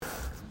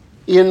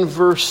in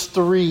verse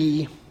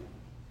 3.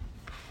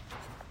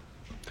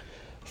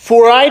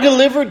 For I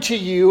delivered to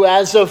you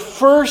as of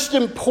first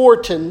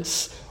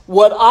importance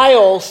what I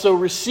also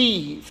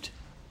received,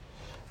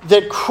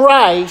 that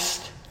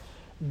Christ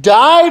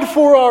died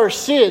for our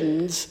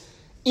sins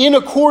in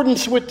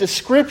accordance with the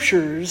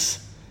Scriptures,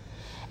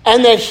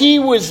 and that he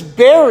was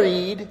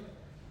buried,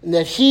 and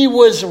that he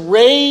was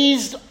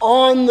raised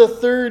on the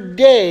third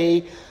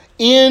day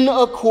in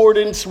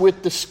accordance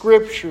with the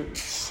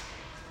Scriptures.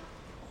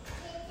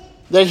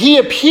 That he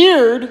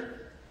appeared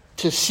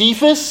to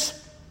Cephas,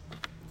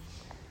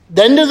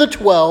 then to the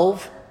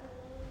 12,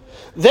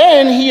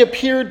 then he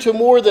appeared to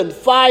more than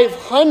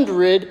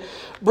 500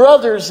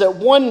 brothers at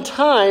one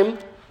time,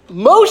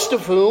 most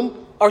of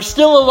whom are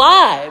still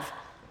alive,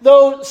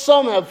 though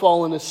some have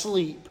fallen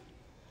asleep.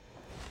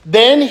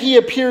 Then he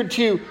appeared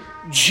to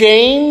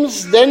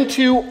James, then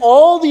to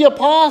all the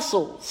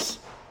apostles.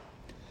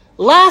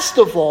 Last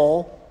of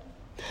all,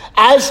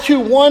 as to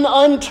one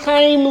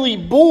untimely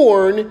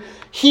born,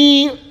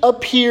 he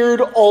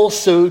appeared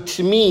also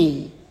to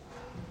me.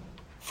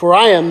 For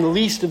I am the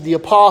least of the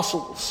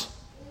apostles,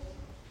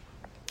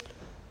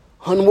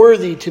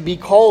 unworthy to be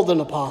called an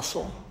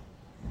apostle,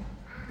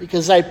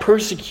 because I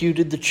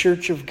persecuted the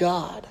church of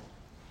God.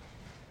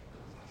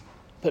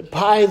 But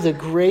by the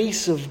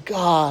grace of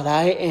God,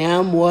 I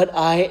am what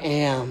I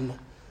am.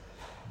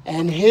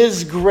 And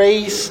his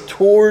grace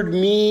toward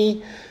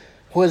me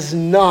was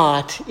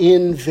not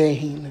in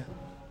vain.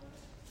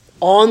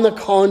 On the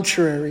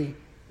contrary,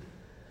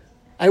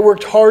 I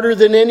worked harder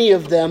than any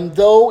of them,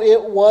 though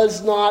it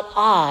was not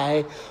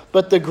I,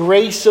 but the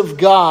grace of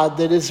God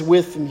that is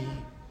with me.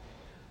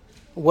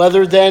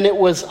 Whether then it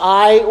was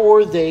I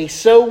or they,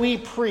 so we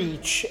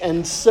preach,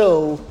 and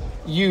so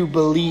you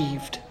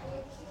believed.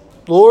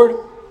 Lord,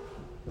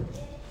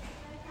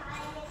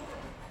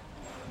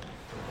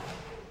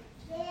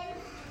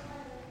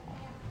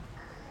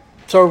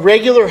 it's our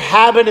regular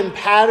habit and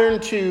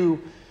pattern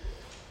to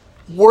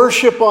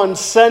worship on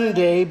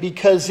Sunday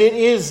because it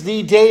is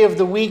the day of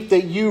the week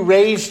that you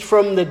raised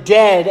from the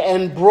dead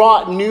and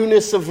brought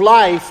newness of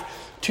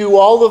life to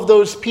all of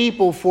those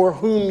people for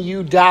whom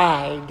you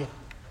died.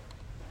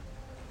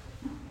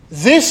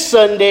 This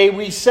Sunday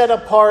we set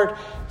apart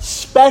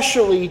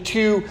specially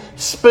to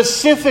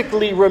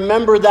specifically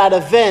remember that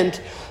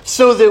event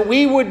so that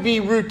we would be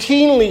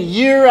routinely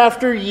year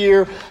after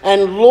year,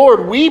 and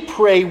Lord, we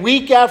pray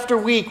week after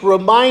week,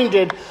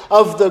 reminded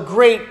of the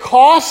great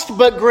cost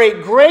but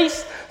great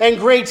grace and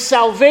great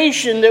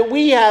salvation that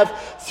we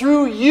have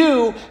through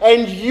you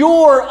and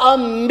your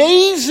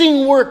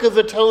amazing work of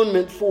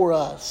atonement for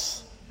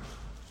us.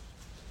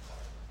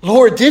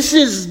 Lord, this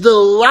is the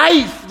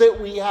life that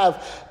we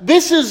have.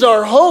 This is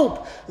our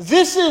hope.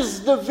 This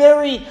is the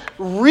very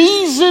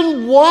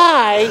reason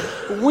why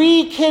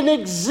we can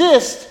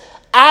exist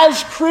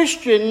as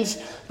Christians,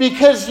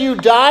 because you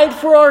died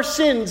for our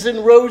sins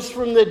and rose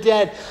from the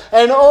dead.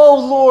 And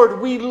oh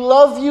Lord, we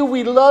love you,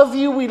 we love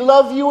you, we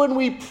love you, and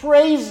we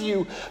praise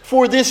you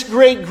for this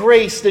great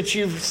grace that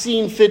you've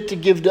seen fit to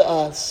give to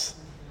us.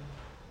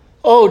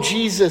 Oh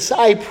Jesus,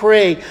 I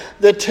pray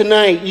that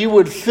tonight you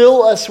would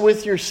fill us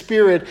with your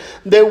Spirit,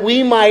 that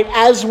we might,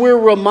 as we're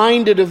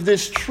reminded of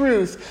this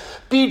truth,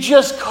 be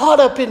just caught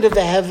up into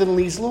the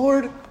heavenlies,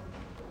 Lord.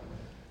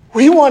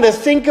 We want to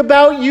think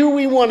about you.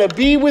 We want to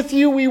be with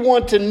you. We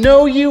want to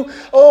know you.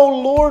 Oh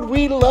Lord,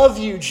 we love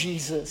you,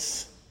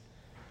 Jesus.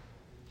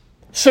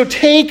 So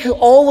take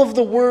all of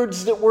the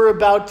words that we're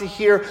about to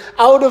hear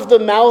out of the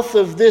mouth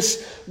of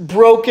this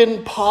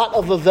broken pot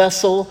of a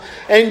vessel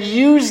and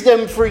use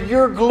them for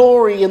your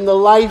glory in the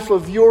life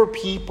of your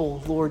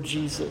people, Lord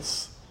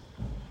Jesus.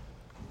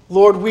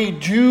 Lord, we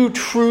do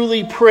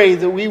truly pray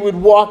that we would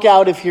walk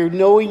out of here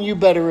knowing you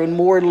better and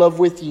more in love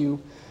with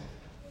you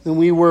than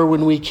we were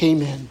when we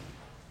came in.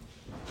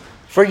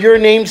 For your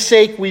name's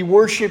sake, we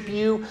worship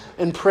you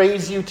and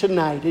praise you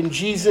tonight. In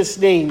Jesus'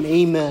 name,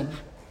 amen.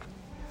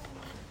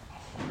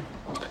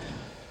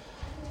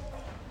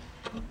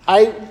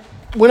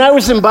 When I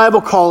was in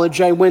Bible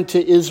college, I went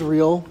to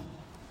Israel.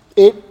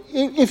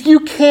 If you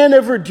can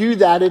ever do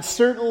that, it's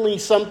certainly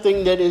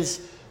something that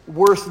is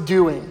worth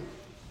doing.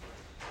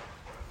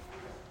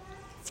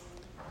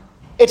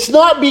 It's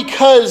not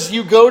because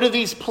you go to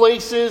these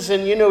places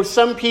and,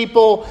 some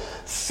people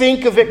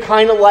think of it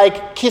kind of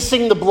like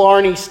kissing the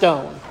Blarney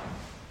Stone,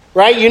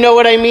 right? You know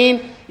what I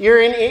mean? You're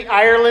in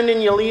Ireland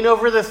and you lean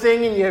over the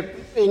thing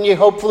and you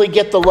hopefully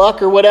get the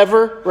luck or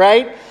whatever,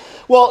 right?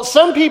 Well,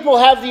 some people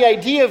have the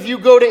idea of you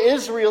go to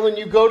Israel and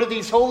you go to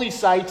these holy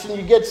sites and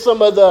you get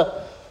some of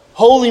the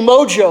holy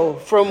mojo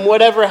from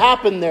whatever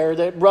happened there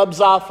that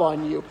rubs off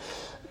on you.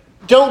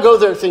 Don't go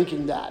there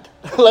thinking that.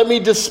 Let me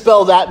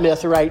dispel that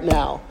myth right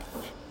now.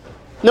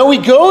 No, we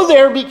go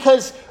there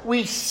because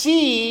we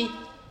see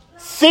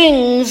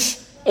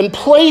things and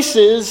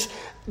places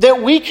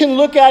that we can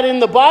look at in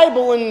the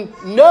Bible and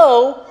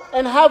know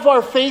and have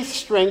our faith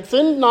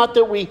strengthened. Not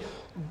that we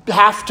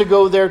have to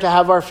go there to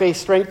have our faith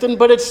strengthened,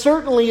 but it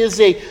certainly is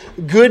a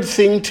good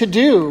thing to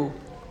do.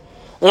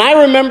 And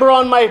I remember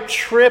on my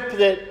trip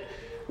that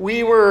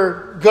we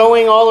were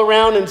going all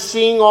around and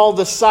seeing all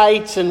the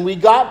sights, and we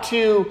got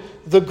to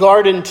the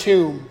Garden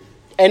Tomb,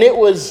 and it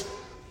was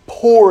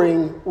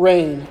pouring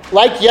rain,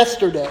 like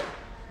yesterday.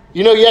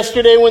 You know,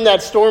 yesterday when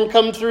that storm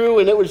come through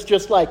and it was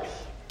just like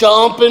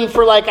dumping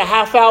for like a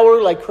half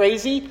hour like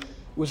crazy? It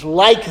was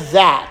like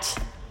that.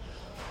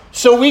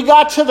 So we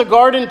got to the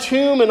Garden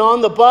Tomb, and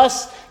on the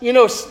bus, you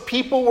know,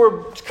 people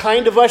were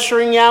kind of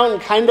ushering out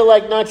and kind of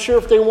like not sure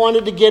if they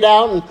wanted to get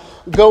out and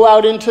go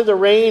out into the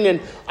rain.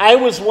 And I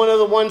was one of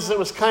the ones that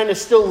was kind of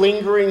still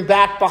lingering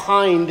back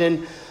behind.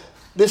 And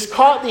this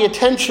caught the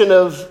attention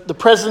of the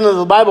president of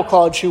the Bible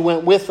college who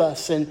went with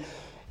us. And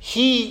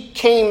he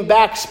came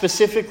back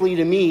specifically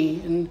to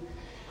me. And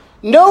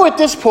no, at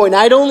this point,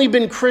 I'd only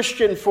been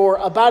Christian for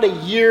about a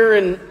year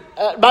and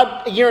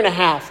a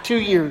half, 2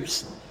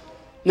 years.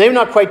 Maybe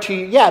not quite 2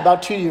 years. Yeah,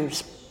 about 2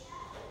 years.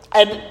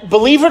 And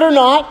believe it or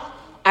not,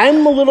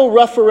 I'm a little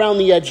rough around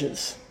the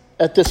edges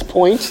at this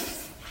point.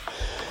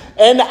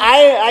 And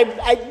I'm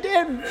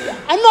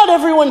not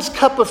everyone's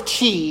cup of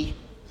tea.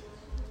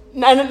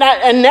 And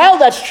now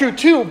that's true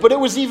too, but it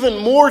was even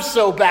more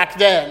so back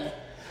then.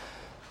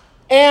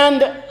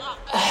 And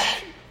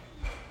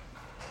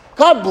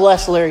God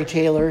bless Larry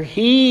Taylor.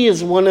 He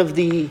is one of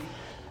the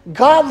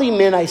godly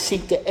men I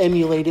seek to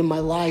emulate in my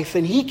life.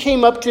 And he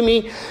came up to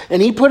me and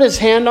he put his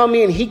hand on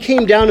me and he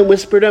came down and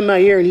whispered in my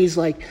ear, and he's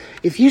like,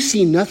 if you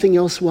see nothing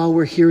else while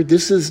we're here,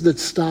 this is the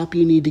stop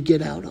you need to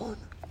get out on.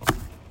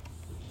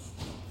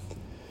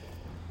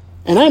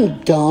 And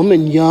I'm dumb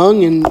and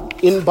young and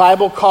in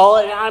Bible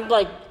college, and I'm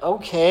like,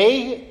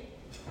 okay.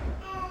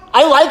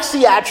 I like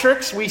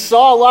theatrics. We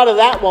saw a lot of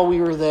that while we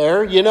were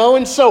there, you know.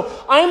 And so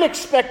I'm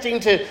expecting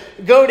to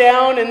go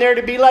down and there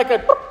to be like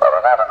a...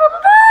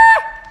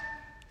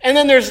 And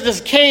then there's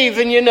this cave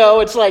and, you know,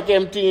 it's like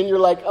empty and you're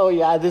like, oh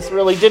yeah, this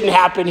really didn't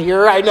happen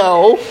here, I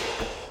know.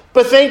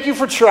 But thank you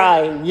for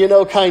trying, you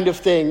know, kind of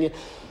thing.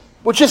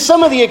 Which is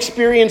some of the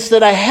experience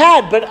that I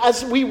had. But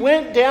as we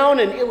went down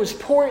and it was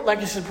pouring, like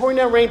I said, pouring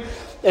down rain,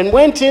 and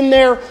went in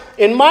there,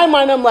 in my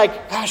mind, I'm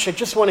like, gosh, I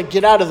just want to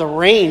get out of the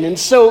rain. And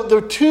so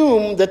the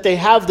tomb that they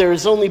have there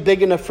is only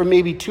big enough for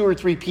maybe 2 or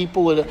 3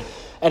 people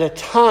at a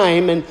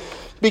time. And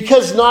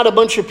because not a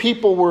bunch of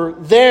people were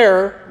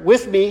there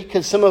with me,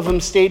 because some of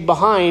them stayed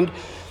behind,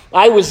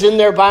 I was in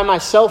there by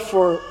myself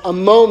for a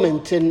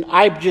moment, and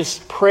I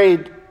just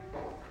prayed,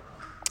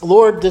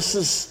 Lord, this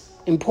is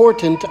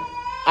important.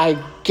 I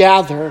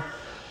gather.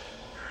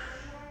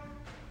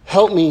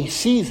 Help me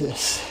see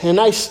this. And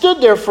I stood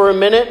there for a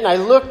minute and I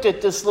looked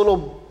at this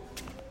little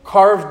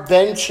carved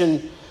bench,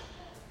 and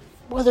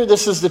whether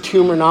this is the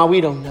tomb or not,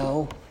 we don't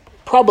know.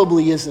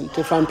 Probably isn't,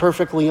 if I'm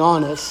perfectly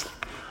honest.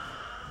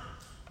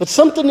 But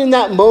something in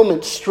that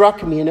moment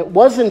struck me, and it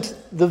wasn't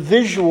the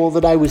visual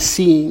that I was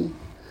seeing.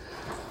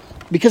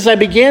 Because I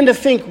began to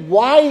think,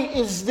 why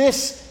is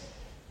this,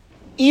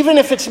 even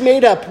if it's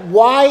made up,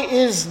 why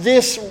is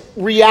this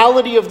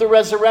reality of the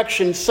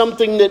resurrection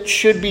something that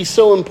should be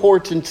so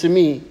important to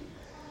me?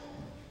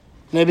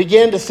 And I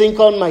began to think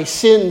on my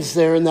sins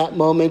there in that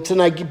moment.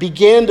 And I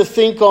began to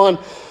think on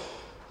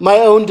my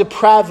own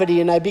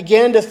depravity. And I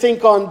began to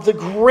think on the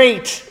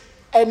great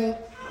and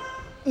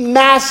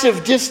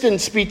massive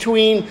distance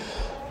between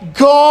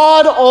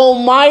God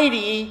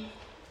Almighty,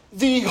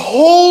 the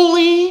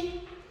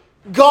holy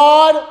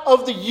God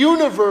of the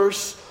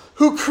universe,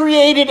 who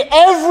created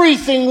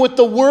everything with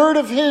the word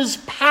of his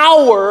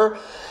power,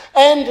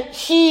 and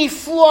he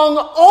flung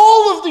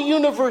all of the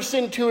universe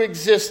into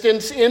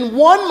existence in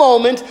one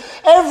moment,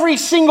 every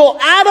single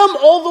atom,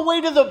 all the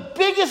way to the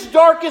biggest,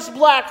 darkest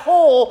black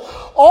hole,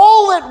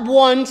 all at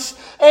once,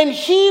 and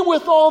he,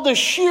 with all the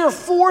sheer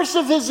force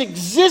of his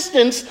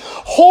existence,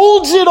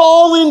 holds it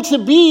all into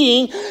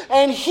being,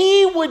 and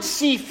he would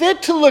see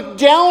fit to look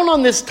down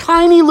on this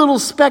tiny little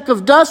speck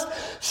of dust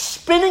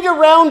spinning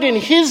around in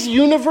his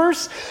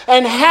universe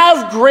and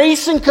have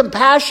grace and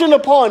compassion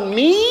upon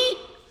me?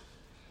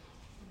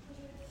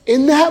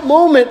 In that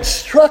moment,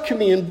 struck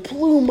me and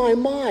blew my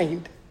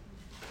mind.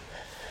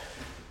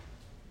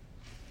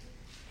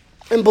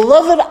 And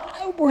beloved,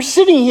 we're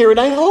sitting here, and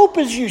I hope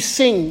as you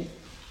sing,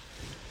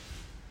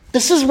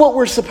 this is what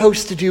we're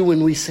supposed to do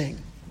when we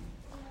sing.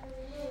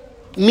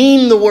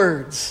 Mean the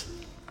words.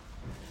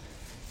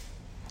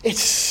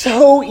 It's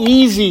so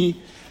easy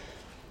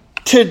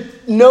to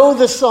know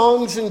the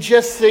songs and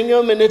just sing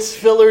them, and it's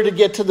filler to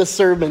get to the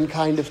sermon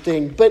kind of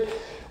thing. But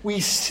we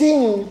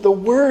sing the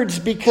words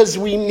because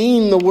we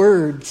mean the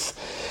words.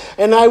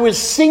 And I was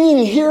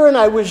singing here and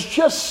I was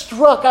just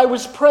struck. I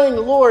was praying,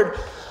 Lord,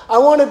 I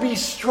want to be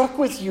struck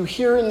with you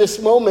here in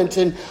this moment.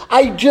 And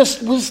I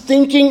just was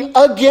thinking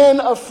again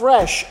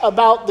afresh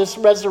about this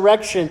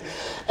resurrection.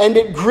 And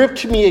it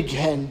gripped me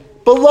again.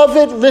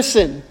 Beloved,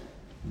 listen.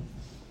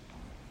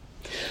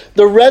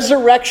 The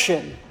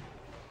resurrection,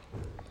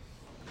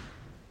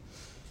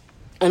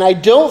 and I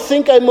don't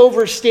think I'm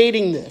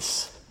overstating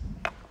this,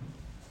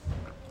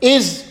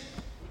 is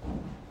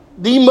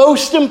the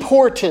most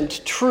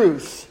important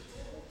truth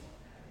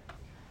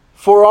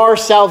for our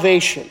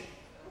salvation.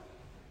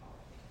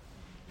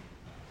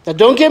 Now,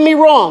 don't get me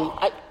wrong.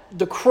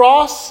 the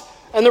cross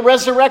and the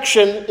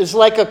resurrection is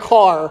like a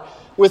car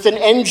with an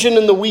engine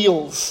and the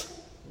wheels.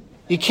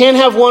 You can't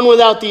have one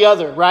without the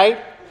other, right?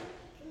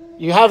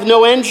 You have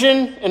no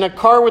engine and a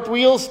car with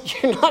wheels,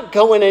 you're not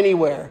going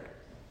anywhere.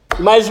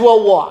 You might as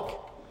well walk.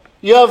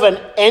 You have an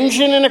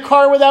engine in a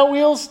car without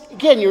wheels,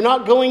 again, you're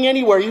not going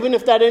anywhere, even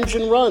if that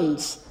engine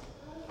runs.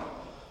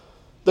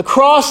 The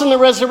cross and the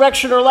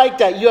resurrection are like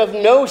that. You have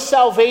no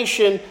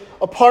salvation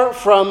apart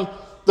from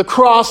the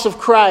cross of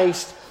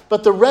Christ,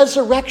 but the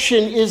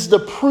resurrection is the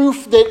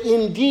proof that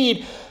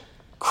indeed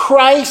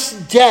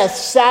Christ's death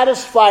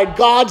satisfied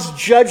God's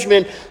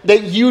judgment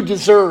that you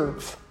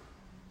deserve.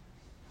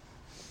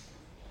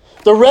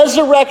 The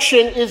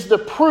resurrection is the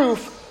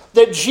proof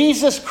that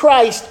Jesus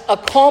Christ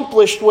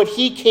accomplished what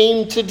he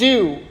came to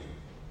do.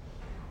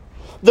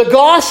 The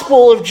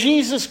gospel of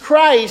Jesus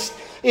Christ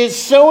is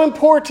so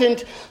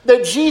important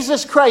that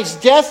Jesus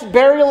Christ's death,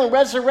 burial, and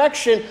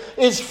resurrection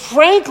is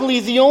frankly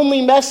the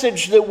only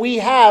message that we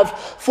have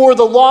for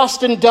the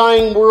lost and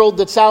dying world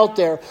that's out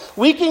there.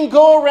 We can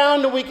go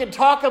around and we can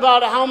talk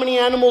about how many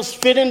animals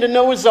fit into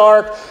Noah's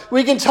Ark.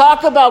 We can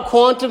talk about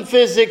quantum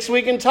physics.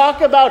 We can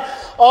talk about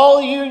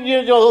all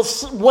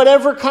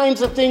whatever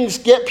kinds of things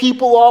get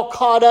people all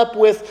caught up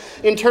with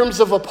in terms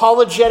of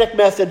apologetic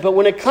method. But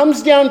when it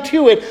comes down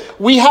to it,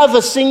 we have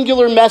a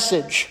singular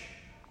message.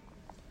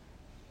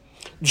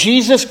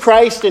 Jesus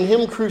Christ and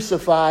him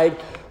crucified,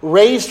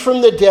 raised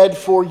from the dead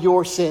for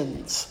your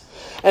sins.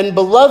 And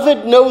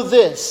beloved, know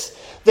this,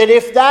 that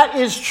if that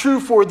is true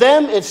for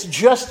them, it's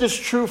just as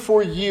true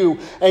for you.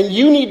 And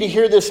you need to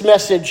hear this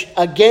message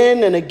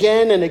again and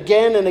again and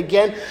again and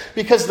again,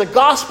 because the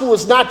gospel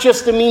is not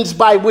just the means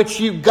by which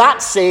you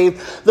got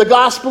saved. The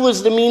gospel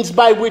is the means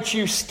by which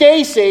you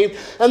stay saved.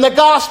 And the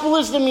gospel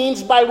is the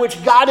means by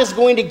which God is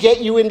going to get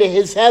you into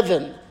his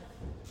heaven.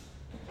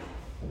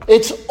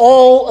 It's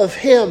all of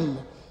him.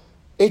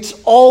 It's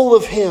all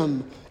of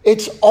him.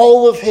 It's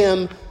all of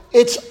him.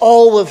 It's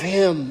all of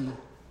him.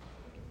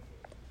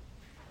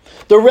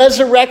 The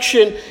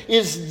resurrection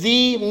is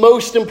the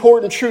most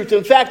important truth.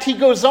 In fact, he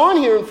goes on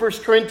here in 1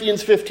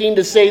 Corinthians 15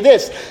 to say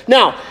this.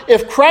 Now,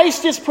 if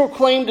Christ is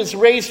proclaimed as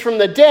raised from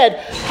the dead,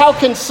 how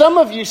can some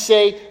of you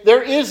say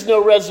there is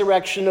no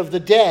resurrection of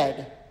the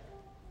dead?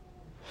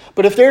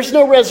 But if there's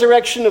no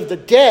resurrection of the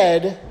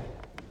dead,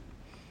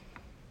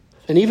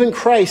 then even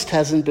Christ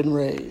hasn't been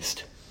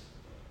raised.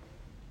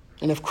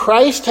 And if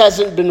Christ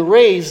hasn't been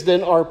raised,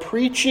 then our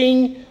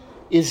preaching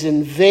is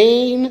in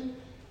vain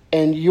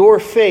and your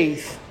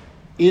faith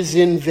is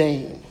in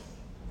vain.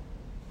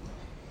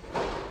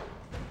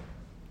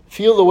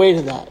 Feel the weight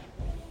of that.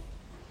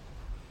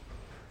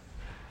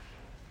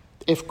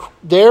 If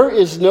there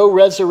is no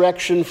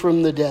resurrection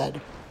from the dead,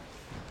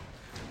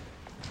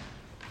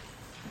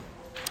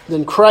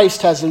 then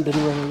Christ hasn't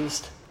been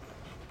raised.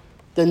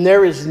 Then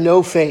there is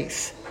no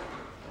faith.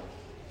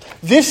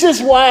 This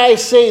is why I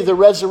say the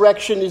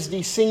resurrection is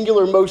the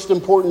singular most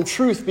important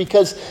truth,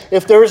 because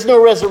if there is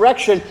no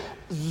resurrection,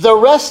 the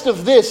rest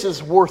of this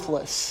is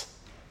worthless.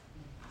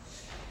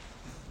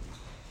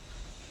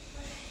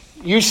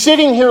 You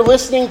sitting here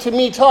listening to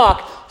me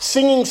talk,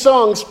 singing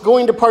songs,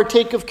 going to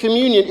partake of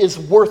communion is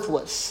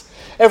worthless.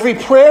 Every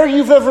prayer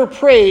you've ever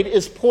prayed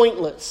is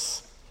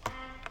pointless.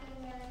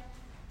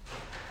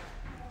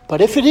 But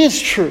if it is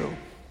true,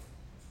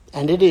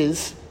 and it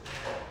is,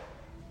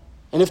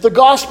 and if the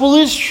gospel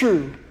is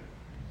true,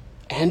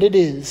 and it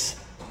is,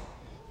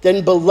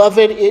 then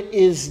beloved, it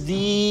is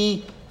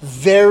the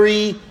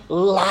very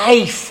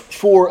life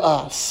for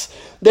us.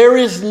 There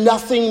is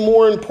nothing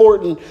more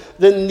important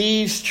than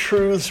these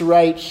truths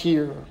right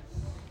here.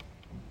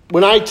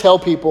 When I tell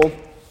people,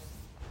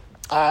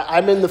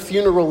 I'm in the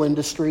funeral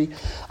industry,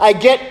 I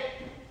get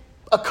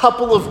a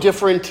couple of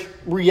different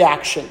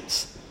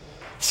reactions.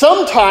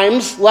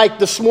 Sometimes, like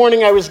this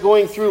morning, I was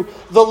going through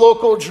the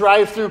local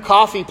drive-through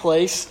coffee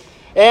place,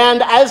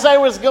 and as I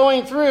was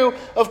going through,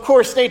 of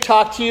course, they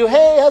talk to you,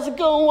 hey, how's it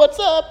going, what's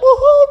up,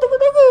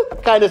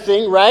 woohoo, kind of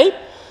thing, right?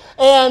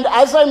 And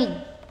as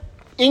I'm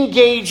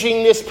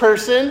engaging this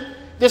person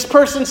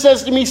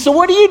says to me, so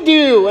what do you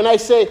do? And I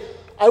say,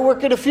 I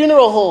work at a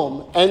funeral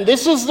home. And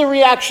this is the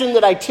reaction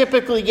that I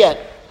typically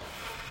get.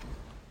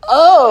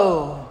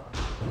 Oh,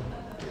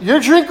 your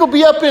drink will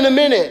be up in a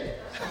minute.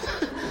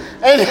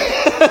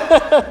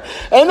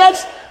 and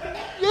that's,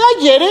 yeah,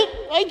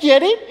 I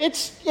get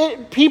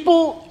it.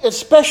 People,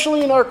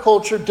 especially in our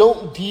culture,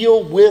 don't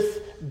deal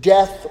with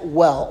death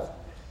well.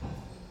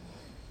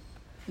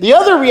 The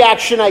other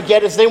reaction I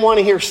get is they want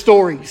to hear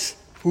stories.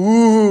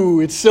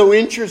 Ooh, it's so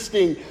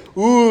interesting.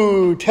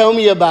 Ooh, tell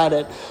me about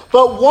it.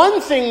 But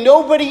one thing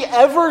nobody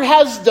ever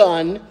has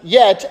done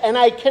yet, and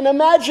I can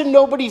imagine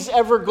nobody's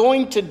ever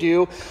going to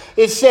do,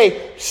 is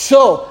say,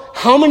 so,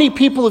 how many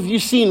people have you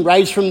seen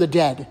rise from the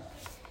dead?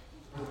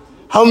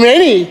 How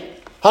many?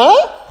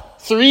 Huh?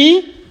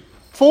 3?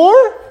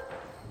 4?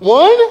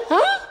 1?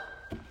 Huh?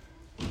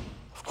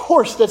 Of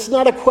course, that's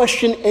not a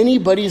question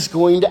anybody's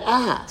going to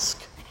ask.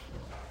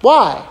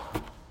 Why?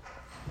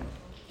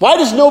 Why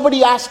does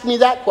nobody ask me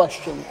that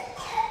question?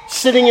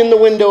 sitting in the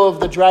window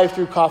of the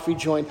drive-through coffee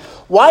joint?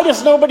 Why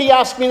does nobody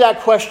ask me that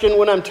question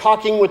when I'm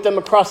talking with them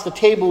across the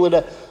table at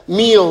a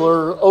meal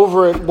or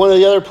over at one of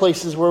the other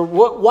places?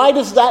 Why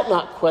does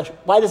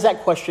that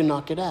question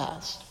not get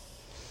asked?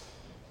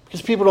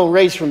 Because people don't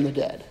raise from the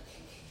dead.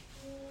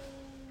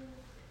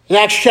 In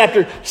Acts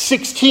chapter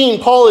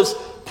 16, Paul is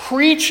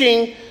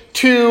preaching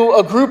to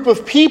a group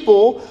of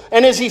people,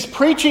 and as he's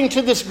preaching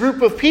to this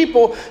group of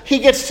people, he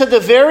gets to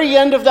the very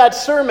end of that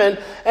sermon,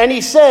 and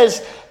he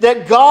says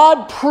that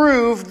God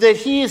proved that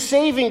he is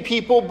saving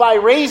people by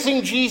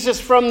raising Jesus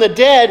from the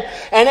dead,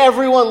 and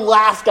everyone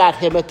laughed at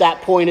him at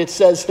that point, it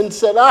says, and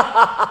said,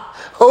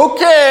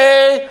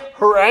 okay,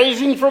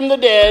 rising from the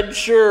dead,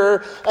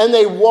 sure, and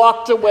they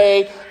walked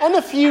away, and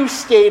a few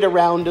stayed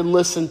around and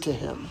listened to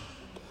him.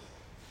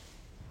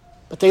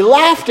 But they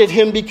laughed at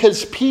him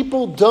because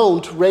people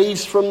don't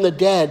raise from the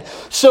dead.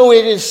 So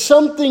it is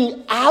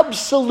something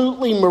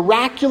absolutely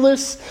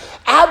miraculous,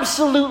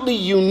 absolutely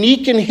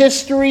unique in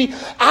history,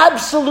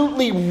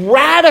 absolutely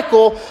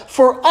radical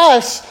for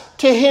us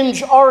to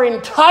hinge our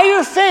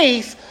entire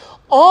faith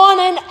on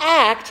an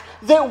act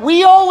that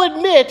we all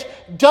admit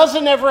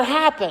doesn't ever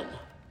happen.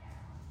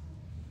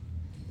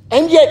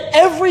 And yet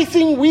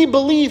everything we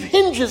believe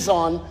hinges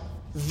on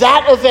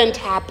that event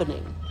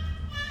happening.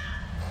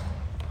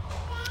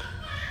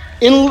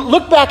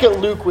 Look back at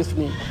Luke with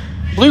me.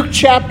 Luke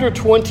chapter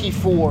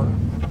 24.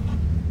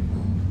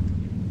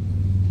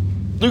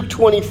 Luke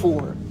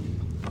 24.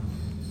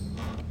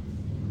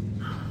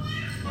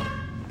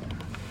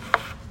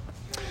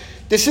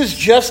 This is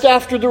just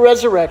after the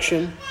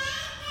resurrection.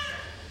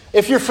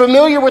 If you're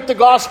familiar with the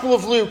Gospel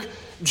of Luke,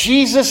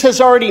 Jesus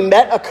has already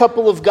met a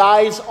couple of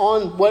guys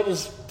on what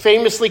is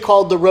famously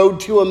called the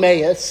road to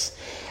Emmaus,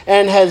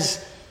 and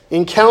has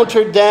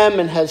encountered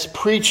them and has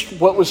preached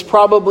what was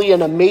probably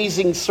an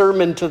amazing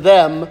sermon to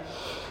them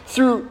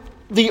through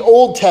the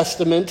Old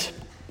Testament.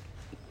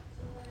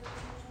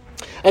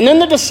 And then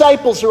the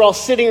disciples are all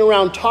sitting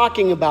around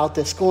talking about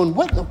this, going,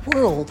 what in the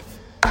world?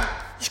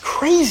 It's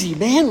crazy,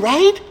 man,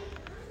 right?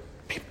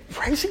 People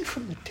rising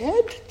from the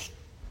dead?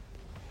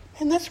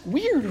 Man, that's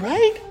weird,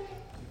 right?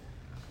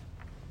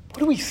 What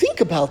do we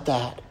think about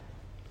that?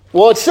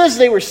 Well, it says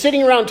they were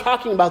sitting around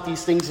talking about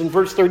these things in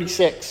verse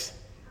 36.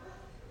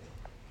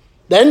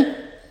 Then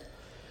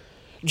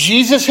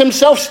Jesus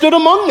himself stood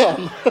among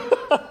them.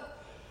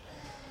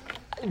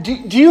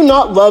 Do you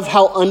not love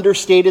how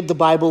understated the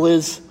Bible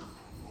is?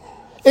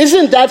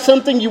 Isn't that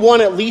something you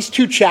want at least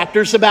 2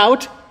 chapters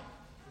about?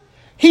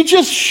 He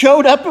just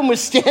showed up and was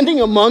standing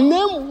among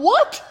them?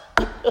 What?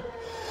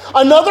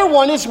 Another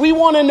one is we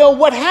want to know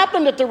what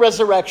happened at the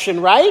resurrection,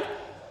 right?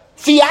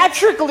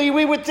 Theatrically,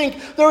 we would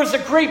think there was a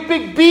great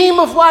big beam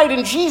of light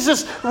and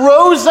Jesus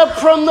rose up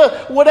from the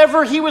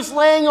whatever he was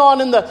laying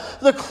on, and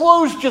the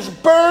clothes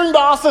just burned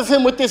off of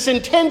him with this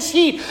intense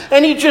heat,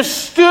 and he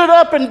just stood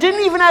up and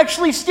didn't even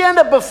actually stand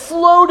up but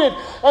floated,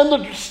 and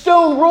the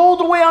stone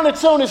rolled away on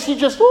its own as he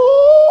just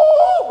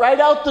right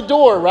out the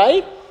door,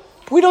 right?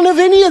 We don't have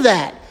any of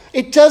that.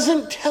 It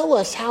doesn't tell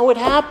us how it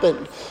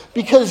happened.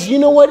 Because you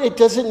know what? It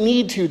doesn't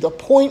need to. The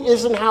point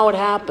isn't how it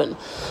happened.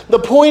 The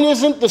point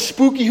isn't the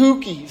spooky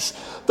hookies.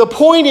 The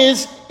point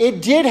is,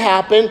 it did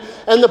happen.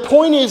 And the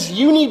point is,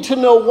 you need to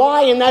know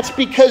why. And that's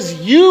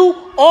because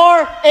you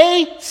are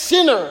a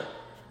sinner.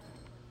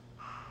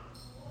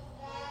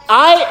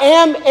 I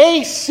am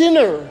a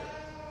sinner.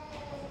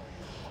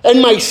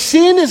 And my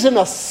sin is an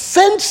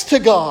offense to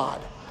God.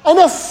 An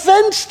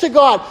offense to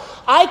God.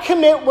 I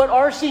commit what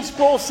R.C.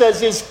 Sproul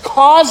says is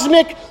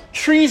cosmic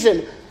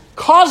treason.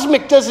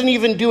 Cosmic doesn't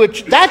even do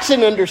it. That's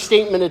an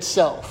understatement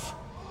itself.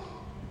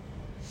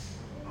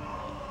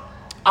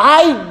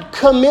 I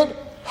commit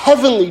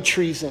heavenly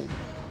treason.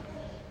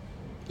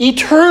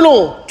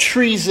 Eternal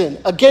treason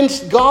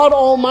against God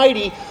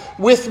Almighty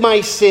with my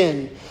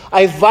sin.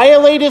 I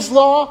violate his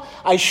law,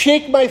 I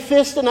shake my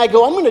fist, and I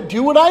go, I'm going to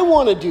do what I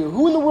want to do.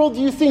 Who in the world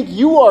do you think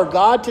you are,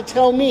 God, to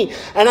tell me?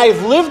 And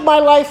I've lived my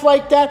life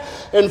like that,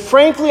 and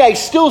frankly, I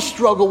still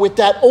struggle with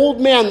that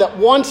old man that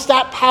wants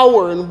that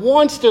power and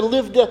wants to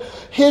live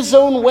his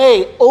own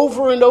way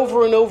over and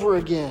over and over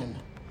again.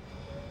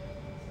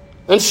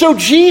 And so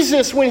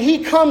Jesus, when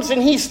he comes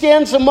and he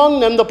stands among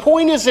them, the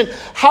point isn't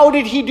how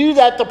did he do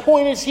that? The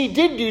point is he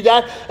did do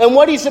that, and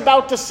what he's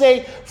about to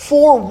say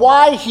for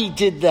why he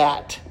did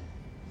that.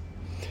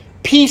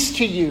 Peace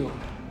to you.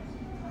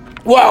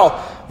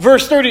 Well,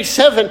 verse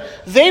 37,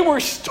 they were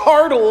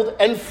startled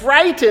and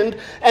frightened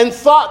and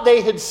thought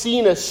they had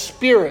seen a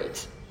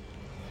spirit.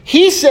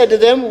 He said to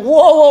them,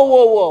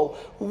 whoa.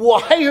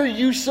 Why are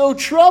you so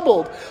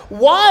troubled?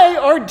 Why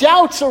are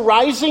doubts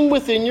arising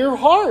within your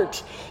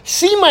heart?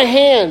 See my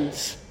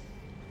hands.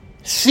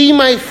 See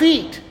my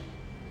feet.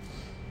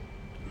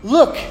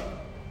 Look,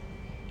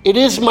 it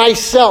is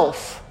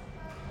myself.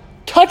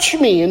 Touch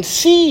me and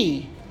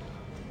see.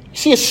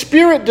 See, a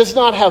spirit does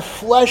not have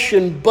flesh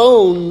and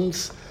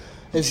bones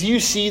as you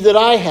see that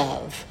I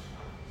have.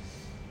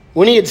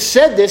 When he had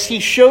said this, he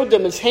showed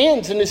them his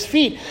hands and his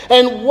feet.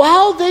 And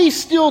while they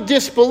still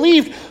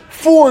disbelieved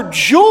for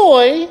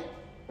joy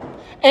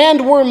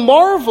and were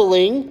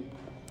marveling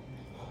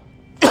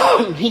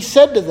he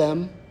said to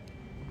them,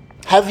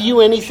 "Have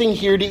you anything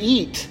here to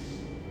eat?"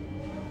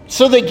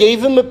 So they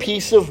gave him a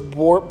piece of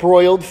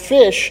broiled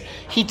fish.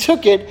 He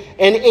took it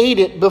and ate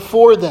it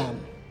before them.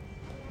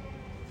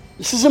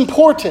 This is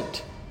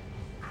important.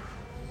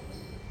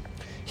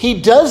 He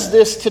does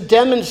this to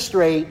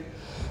demonstrate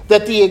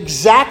that the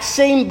exact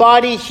same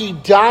body he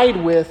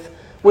died with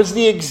was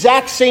the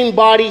exact same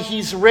body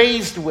he's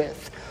raised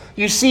with.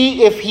 You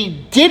see, if he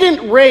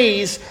didn't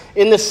raise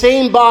in the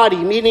same body,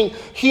 meaning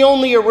he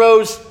only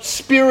arose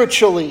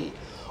spiritually,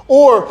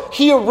 or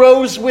he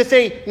arose with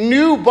a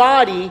new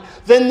body,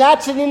 then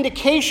that's an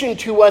indication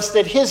to us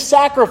that his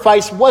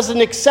sacrifice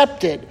wasn't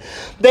accepted.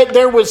 That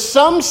there was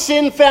some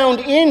sin found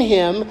in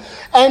him,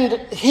 and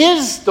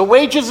the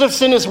wages of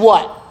sin is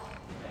what?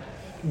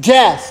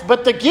 Death.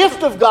 But the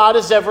gift of God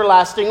is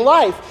everlasting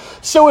life.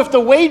 So if the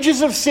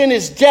wages of sin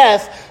is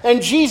death,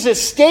 and Jesus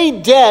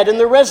stayed dead, and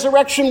the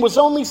resurrection was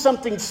only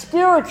something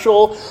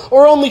spiritual,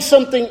 or only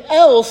something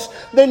else,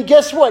 then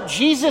guess what?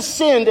 Jesus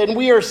sinned, and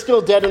we are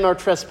still dead in our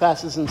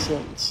trespasses and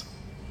sins.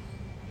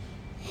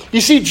 You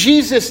see,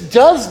 Jesus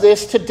does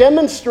this to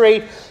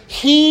demonstrate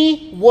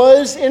he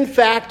was, in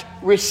fact,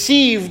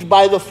 received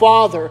by the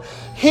Father.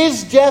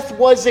 His death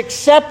was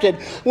accepted.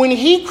 When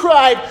he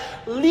cried,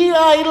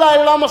 "Eli,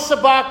 Eli, lama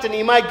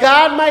sabachthani," my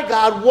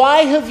God,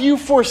 why have you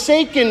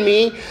forsaken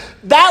me?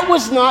 That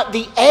was not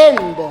the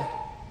end.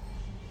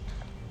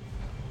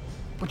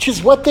 Which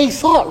is what they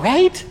thought,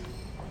 right?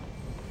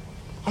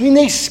 I mean,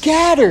 they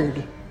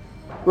scattered,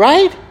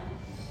 right?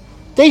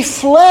 They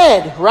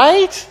fled,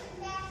 right?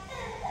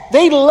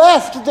 They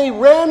left, they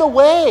ran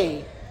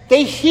away,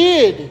 they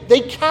hid,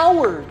 they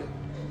cowered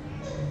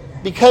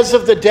because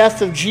of the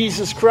death of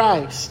Jesus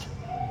Christ.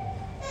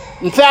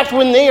 In fact,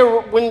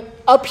 when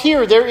up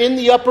here, they're in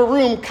the upper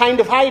room kind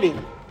of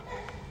hiding.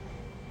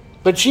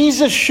 But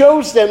Jesus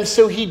shows them,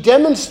 so he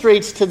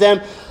demonstrates to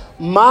them,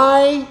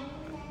 my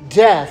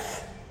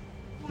death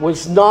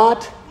was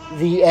not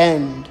the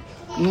end.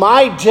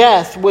 My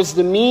death was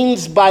the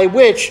means by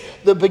which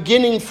the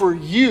beginning for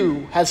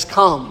you has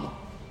come.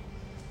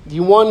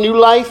 You want new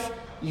life?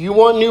 You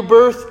want new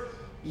birth?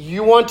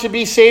 You want to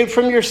be saved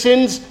from your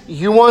sins?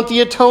 You want the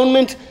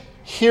atonement?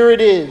 Here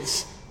it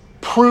is.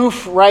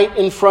 Proof right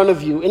in front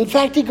of you. In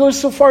fact, he goes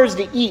so far as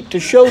to eat, to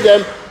show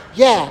them,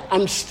 yeah,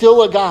 I'm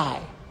still a guy.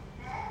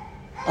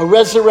 A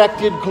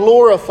resurrected,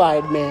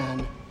 glorified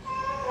man.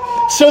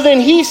 So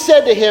then he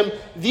said to him,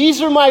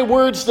 "These are my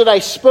words that I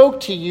spoke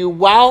to you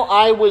while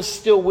I was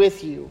still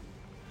with you.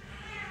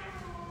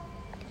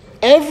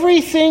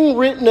 Everything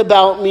written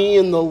about me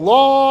in the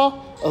law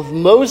of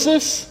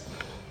Moses,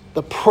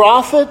 the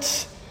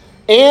prophets,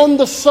 and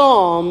the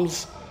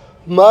Psalms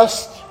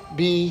must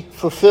be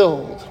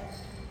fulfilled."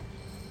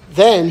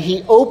 Then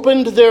he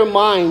opened their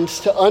minds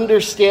to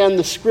understand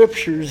the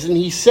scriptures, and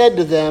he said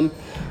to them,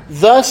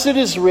 "Thus it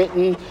is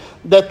written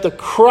that the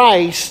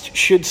Christ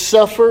should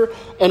suffer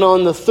and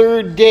on the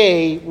third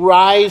day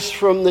rise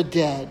from the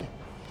dead,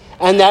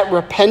 and that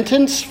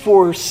repentance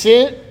for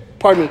the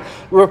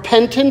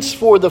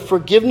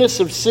forgiveness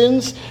of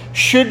sins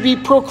should be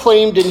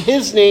proclaimed in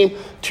his name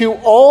to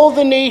all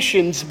the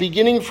nations,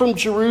 beginning from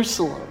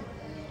Jerusalem.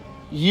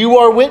 You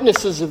are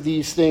witnesses of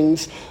these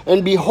things,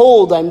 and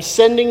behold, I'm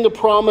sending the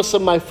promise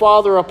of my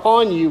Father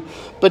upon you,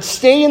 but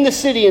stay in the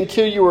city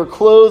until you are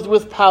clothed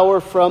with power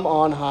from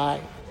on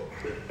high."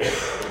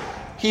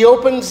 He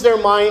opens their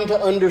mind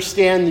to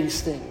understand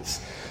these things.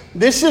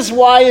 This is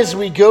why, as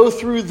we go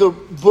through the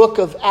book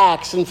of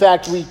Acts, in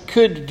fact, we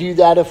could do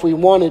that if we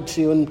wanted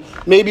to, and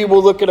maybe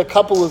we'll look at a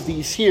couple of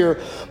these here.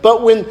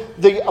 But when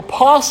the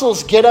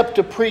apostles get up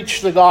to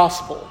preach the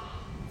gospel,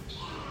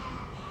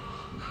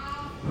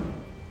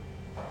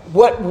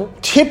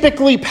 what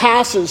typically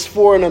passes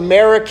for an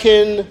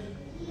American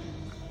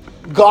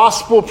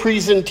gospel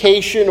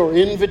presentation or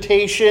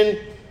invitation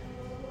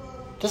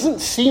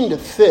doesn't seem to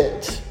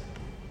fit.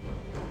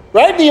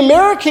 Right? The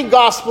American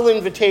gospel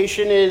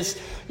invitation is,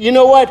 you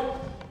know what?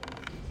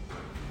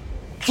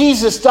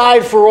 Jesus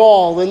died for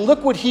all, and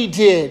look what he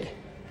did.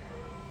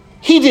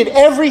 He did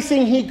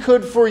everything he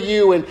could for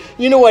you, and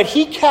you know what?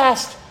 He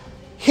cast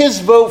his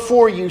vote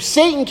for you.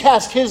 Satan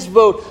cast his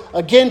vote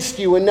against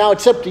you, and now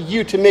it's up to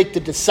you to make the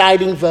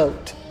deciding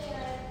vote.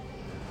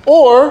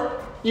 Or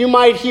you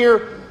might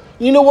hear,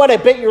 you know what? I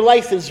bet your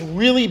life is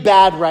really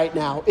bad right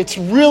now. It's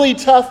really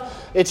tough.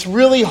 It's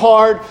really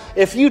hard.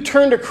 If you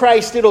turn to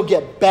Christ, it'll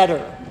get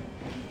better.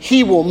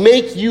 He will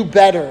make you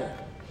better.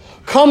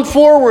 Come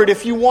forward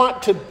if you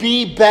want to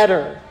be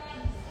better.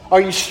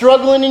 Are you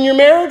struggling in your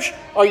marriage?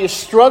 Are you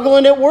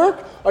struggling at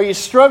work? Are you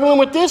struggling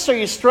with this? Are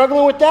you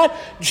struggling with that?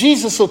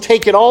 Jesus will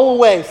take it all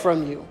away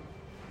from you.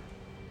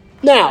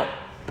 Now,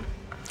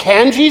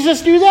 can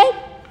Jesus do that?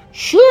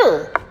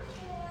 Sure.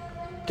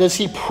 Does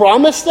he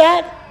promise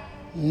that?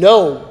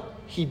 No,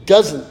 he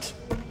doesn't.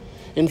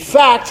 In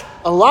fact,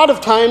 a lot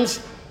of times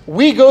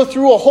we go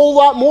through a whole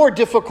lot more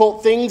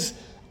difficult things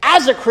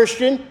as a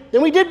Christian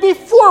than we did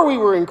before we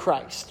were in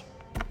Christ.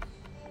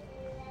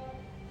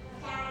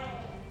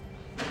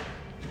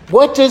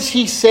 What does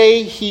he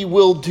say he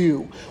will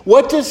do?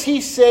 What does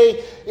he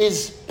say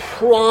is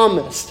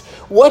promised.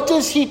 What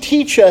does he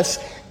teach us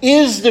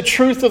is the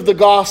truth of the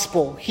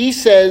gospel? He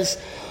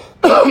says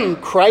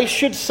Christ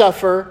should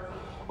suffer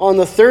on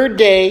the third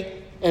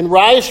day and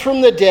rise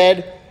from the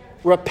dead.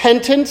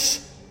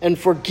 Repentance and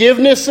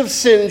forgiveness of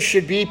sins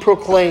should be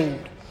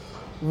proclaimed.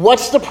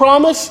 What's the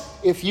promise?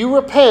 If you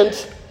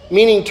repent,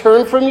 meaning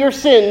turn from your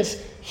sins,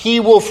 he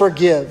will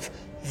forgive.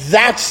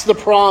 That's the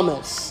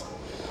promise.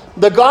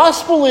 The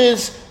gospel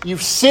is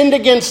you've sinned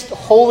against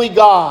holy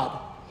God.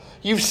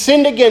 You've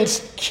sinned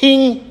against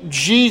King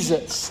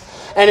Jesus.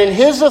 And in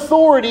his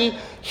authority,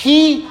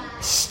 he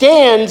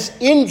stands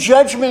in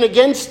judgment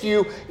against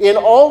you in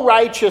all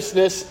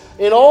righteousness,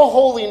 in all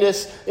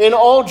holiness, in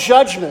all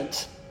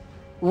judgment.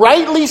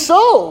 Rightly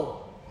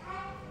so.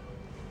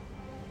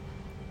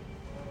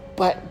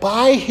 But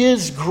by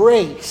his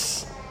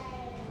grace,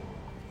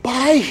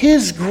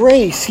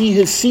 he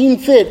has seen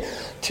fit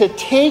to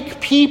take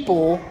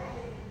people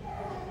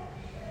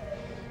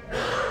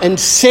and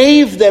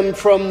save them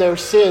from their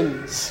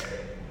sins,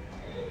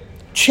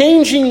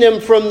 changing them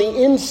from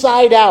the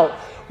inside out.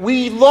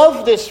 We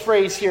love this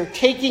phrase here,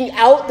 taking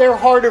out their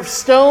heart of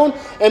stone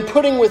and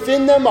putting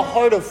within them a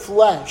heart of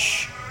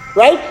flesh.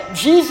 Right?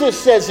 Jesus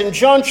says in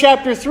John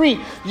chapter 3,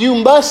 you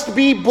must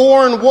be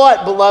born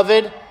what,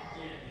 beloved?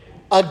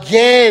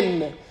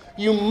 Again.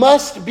 You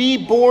must be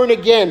born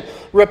again.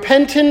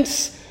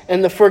 Repentance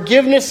and the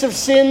forgiveness of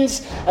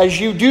sins, as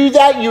you do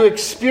that, you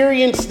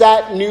experience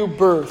that new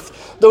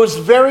birth. Those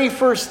very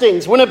first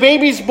things. When a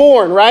baby's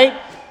born, right?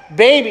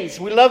 Babies.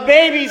 We love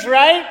babies,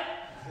 right?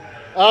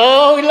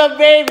 Oh, we love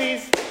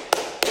babies.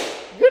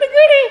 Goody,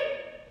 goody.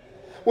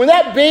 When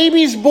that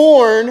baby's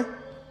born,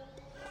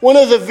 one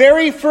of the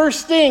very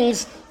first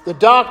things the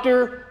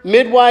doctor,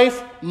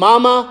 midwife,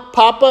 mama,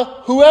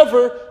 papa,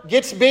 whoever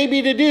gets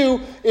baby to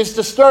do is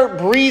to start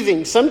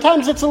breathing.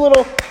 Sometimes it's a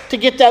little to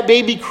get that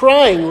baby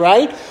crying,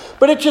 right?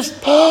 But it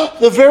just,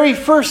 the very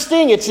first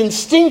thing, it's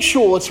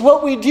instinctual. It's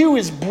what we do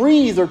is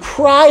breathe or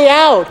cry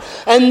out.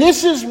 And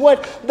this is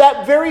what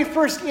that very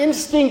first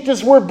instinct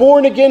as we're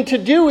born again to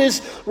do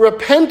is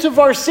repent of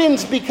our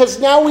sins, because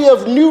now we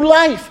have new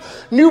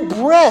life. New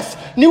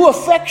breath, new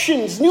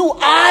affections, new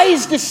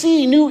eyes to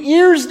see, new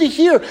ears to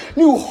hear,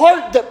 new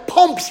heart that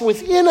pumps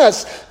within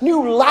us,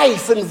 new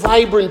life and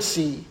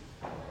vibrancy,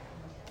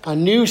 a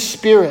new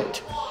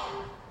spirit.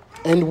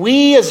 And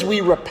we, as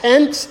we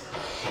repent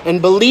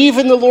and believe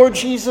in the Lord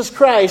Jesus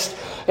Christ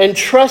and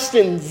trust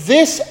in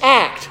this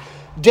act,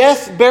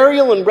 death,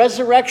 burial, and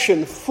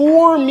resurrection,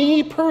 for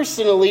me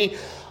personally,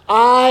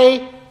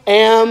 I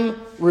am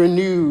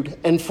renewed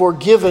and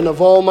forgiven of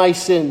all my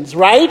sins,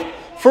 right?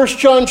 1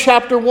 John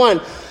chapter 1,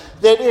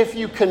 that if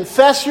you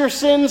confess your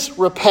sins,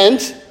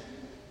 repent,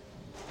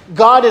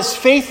 God is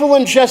faithful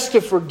and just to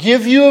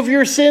forgive you of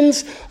your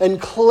sins and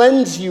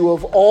cleanse you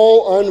of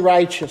all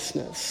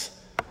unrighteousness.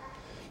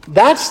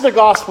 That's the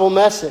gospel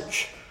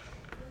message.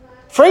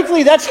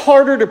 Frankly, that's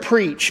harder to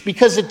preach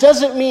because it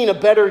doesn't mean a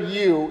better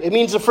you. It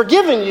means a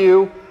forgiven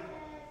you.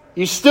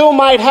 You still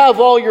might have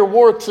all your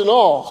warts and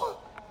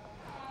all.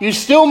 You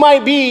still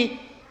might be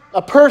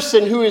a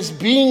person who is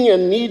being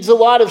and needs a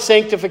lot of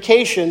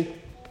sanctification,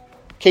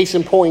 case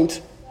in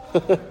point.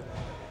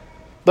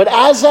 But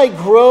as I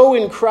grow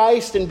in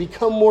Christ and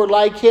become more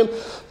like him,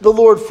 the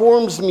Lord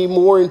forms me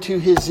more into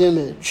his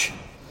image.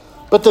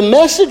 But the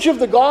message of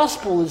the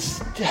gospel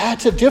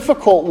that's a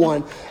difficult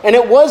one. And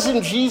it was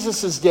in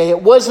Jesus' day.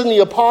 It was in the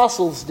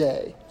apostles'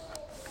 day.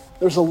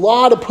 There's a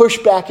lot of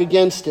pushback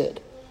against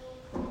it.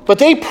 But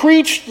they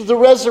preached the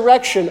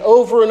resurrection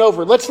over and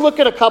over. Let's look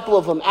at a couple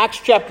of them. Acts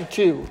chapter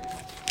 2.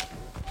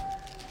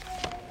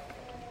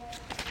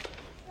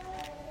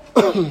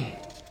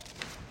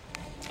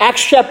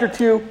 Acts chapter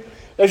 2.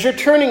 As you're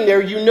turning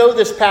there, you know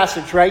this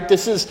passage, right?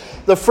 This is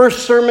the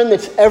first sermon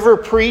that's ever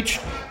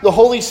preached. The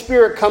Holy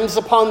Spirit comes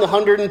upon the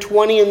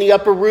 120 in the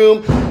upper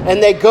room,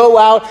 and they go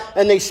out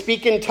and they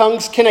speak in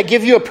tongues. Can I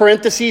give you a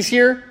parenthesis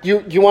here?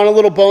 You want a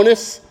little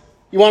bonus?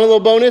 You want a little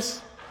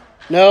bonus?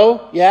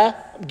 No?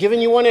 Yeah? I'm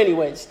giving you one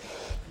anyways.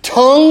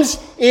 Tongues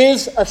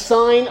is a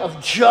sign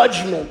of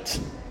judgment.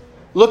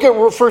 Look at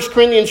 1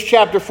 Corinthians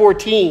chapter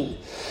 14.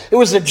 It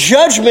was a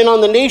judgment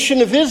on the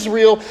nation of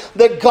Israel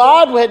that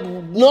God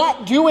had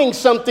not doing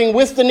something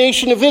with the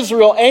nation of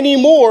Israel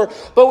anymore,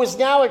 but was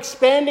now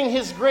expanding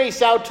his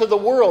grace out to the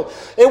world.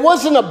 It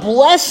wasn't a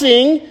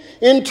blessing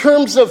in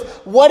terms of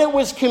what it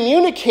was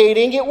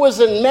communicating. It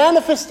was a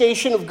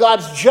manifestation of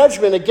God's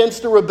judgment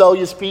against a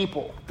rebellious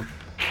people.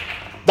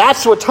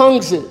 That's what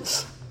tongues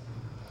is.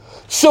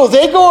 So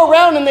they go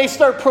around and they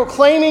start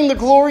proclaiming the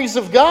glories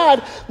of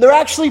God. They're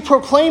actually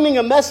proclaiming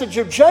a message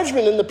of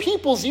judgment, and the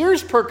people's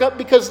ears perk up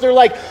because they're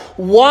like,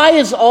 why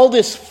is all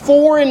this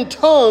foreign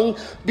tongue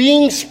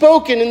being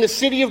spoken in the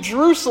city of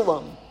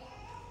Jerusalem?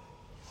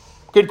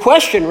 Good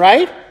question,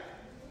 right?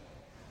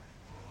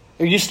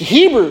 They're used to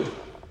Hebrew,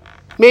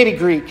 maybe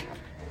Greek.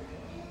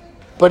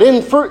 But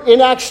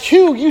in Acts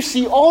 2, you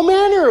see all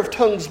manner of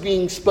tongues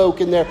being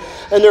spoken there.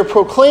 And they're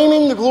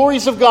proclaiming the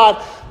glories of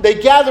God.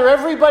 They gather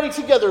everybody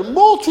together,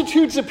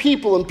 multitudes of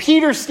people. And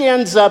Peter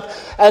stands up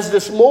as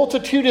this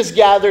multitude is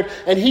gathered,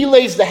 and he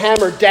lays the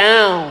hammer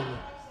down.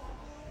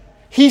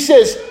 He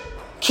says,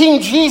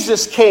 King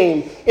Jesus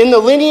came in the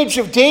lineage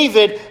of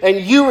David,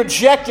 and you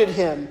rejected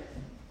him.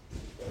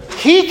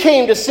 He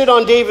came to sit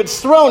on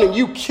David's throne, and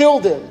you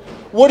killed him.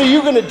 What are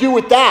you going to do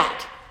with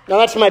that? Now,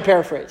 that's my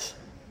paraphrase.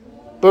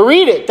 But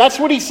read it. That's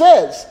what he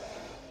says.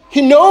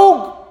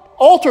 No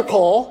altar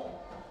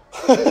call.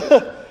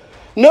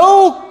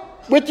 No,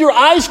 with your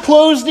eyes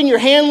closed and your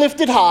hand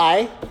lifted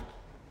high.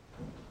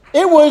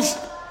 It was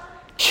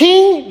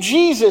King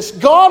Jesus,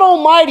 God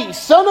Almighty,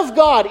 Son of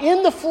God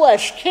in the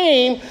flesh,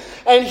 came,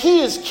 and he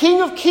is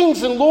King of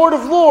kings and Lord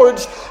of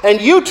lords, and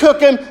you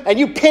took him and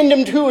you pinned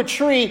him to a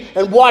tree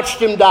and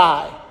watched him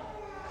die.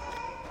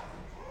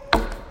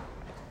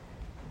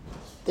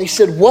 They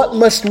said, what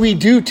must we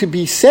do to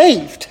be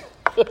saved?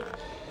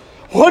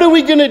 What are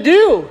we going to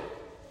do?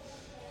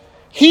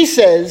 He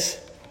says,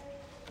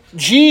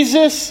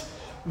 Jesus,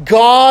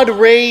 God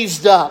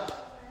raised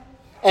up,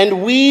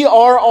 and we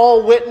are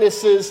all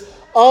witnesses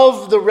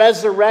of the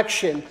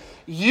resurrection.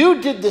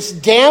 You did this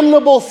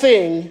damnable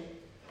thing.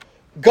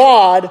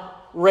 God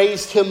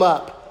raised him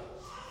up.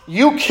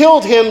 You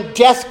killed him.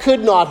 Death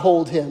could not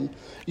hold him.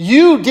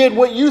 You did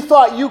what you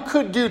thought you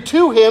could do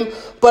to him,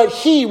 but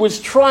he was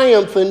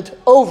triumphant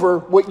over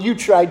what you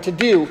tried to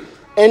do,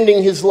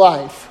 ending his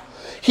life.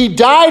 He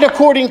died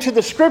according to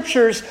the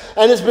scriptures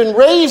and has been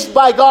raised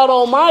by God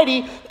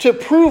Almighty to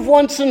prove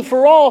once and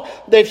for all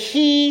that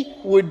he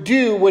would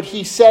do what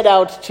he set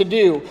out to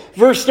do.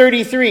 Verse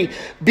 33,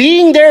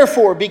 being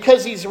therefore,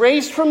 because he's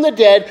raised from the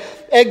dead,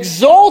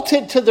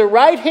 exalted to the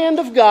right hand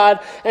of God,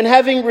 and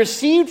having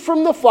received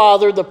from the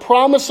Father the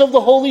promise of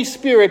the Holy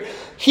Spirit,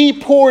 he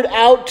poured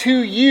out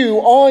to you,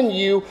 on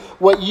you,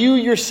 what you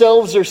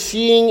yourselves are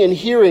seeing and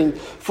hearing.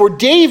 For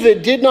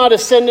David did not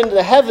ascend into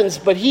the heavens,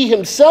 but he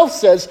himself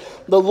says,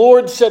 the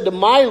Lord said to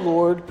my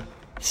Lord,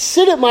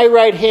 sit at my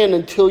right hand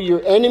until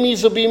your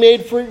enemies will be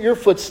made for your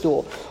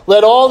footstool.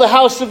 Let all the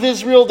house of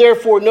Israel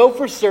therefore know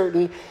for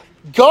certain,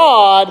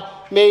 God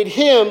made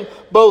him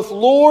both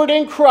Lord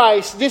and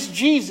Christ, this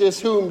Jesus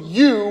whom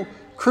you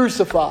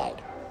crucified.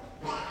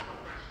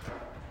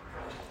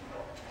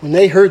 When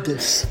they heard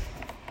this,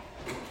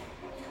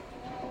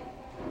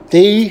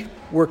 they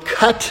were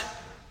cut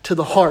to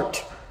the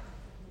heart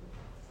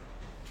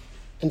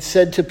and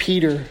said to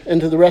Peter and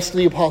to the rest of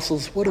the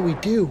apostles, what do we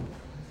do?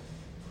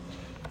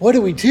 What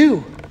do we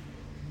do?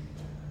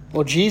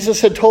 Well,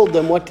 Jesus had told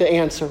them what to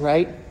answer,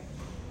 right?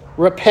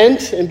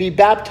 Repent and be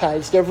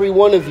baptized, every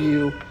one of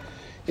you,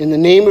 in the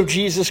name of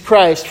Jesus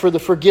Christ for the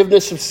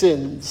forgiveness of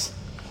sins,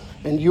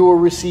 and you will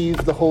receive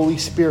the Holy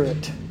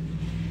Spirit.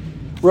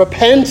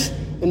 Repent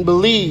and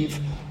believe.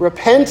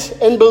 Repent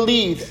and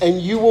believe,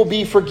 and you will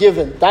be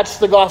forgiven. That's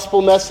the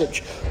gospel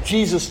message.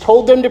 Jesus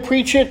told them to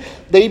preach it.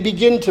 They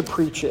begin to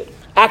preach it.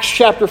 Acts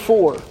chapter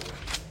 4.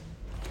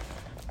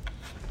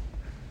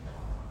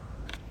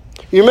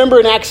 You remember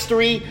in Acts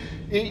 3,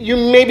 you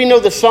maybe know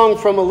the song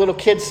from a little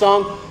kid's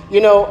song.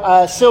 You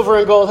know, silver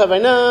and gold have I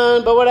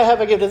none, but what I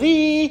have I give to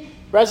thee.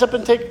 Rise up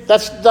and take.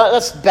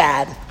 That's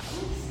bad.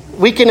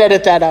 We can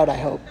edit that out, I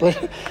hope.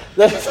 But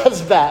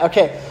that's bad.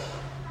 Okay.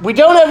 We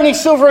don't have any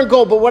silver and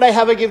gold, but what I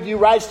have I give to you.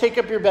 Rise, take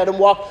up your bed and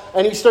walk.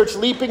 And he starts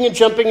leaping and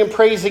jumping and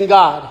praising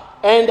God.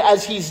 And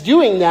as he's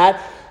doing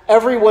that,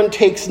 everyone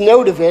takes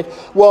note of it.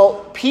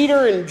 Well,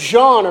 Peter and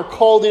John are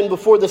called in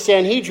before the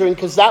Sanhedrin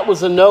because that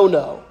was a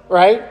no-no,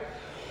 right?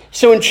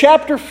 So in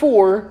chapter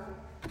 4,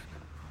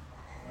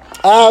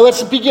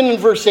 let's begin in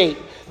verse 8.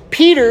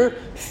 Peter,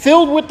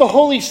 filled with the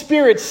Holy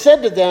Spirit,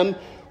 said to them,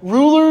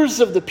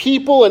 rulers of the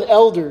people and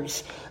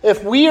elders,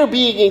 if we are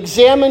being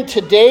examined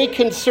today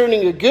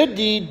concerning a good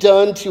deed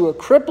done to a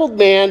crippled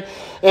man,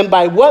 and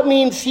by what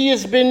means he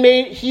has been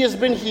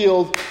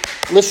healed,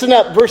 listen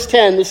up, verse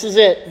 10, this is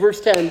it,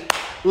 verse 10.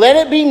 Let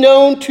it be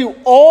known to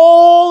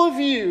all of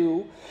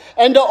you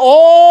and to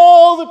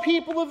all the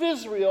people of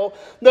Israel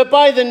that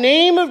by the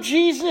name of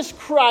Jesus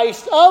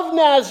Christ of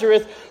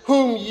Nazareth,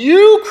 whom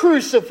you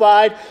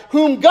crucified,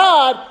 whom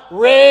God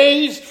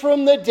raised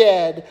from the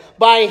dead,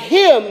 by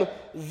him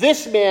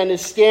this man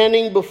is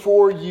standing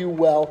before you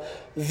well.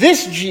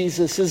 This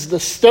Jesus is the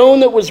stone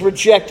that was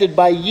rejected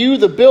by you,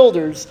 the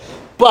builders,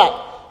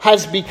 but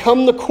has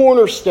become the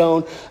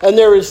cornerstone, and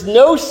there is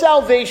no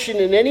salvation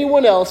in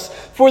anyone else,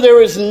 for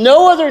there is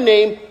no other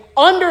name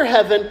under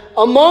heaven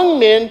among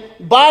men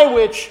by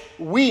which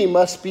we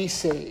must be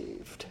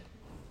saved.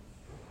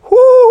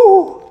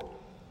 Whoo!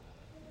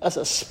 That's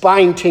a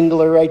spine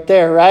tingler right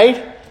there,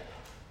 right?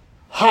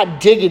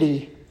 Hot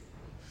diggity.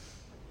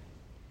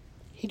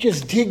 He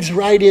just digs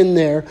right in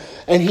there,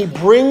 and he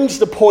brings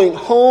the point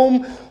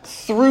home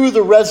through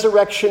the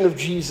resurrection of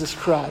Jesus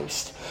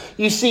Christ.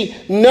 You see,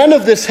 none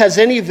of this has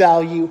any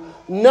value.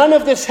 None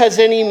of this has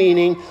any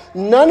meaning.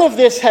 None of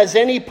this has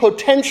any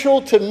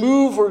potential to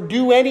move or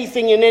do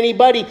anything in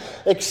anybody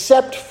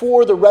except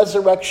for the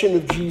resurrection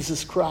of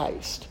Jesus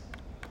Christ.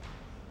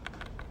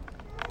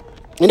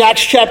 In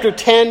Acts chapter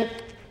 10,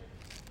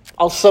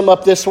 I'll sum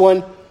up this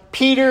one.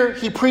 Peter,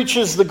 he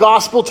preaches the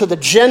gospel to the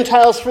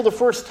Gentiles for the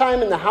first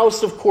time in the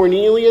house of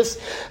Cornelius.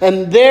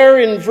 And there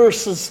in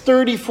verses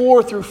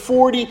 34 through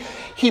 40,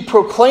 he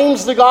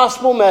proclaims the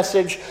gospel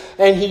message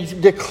and he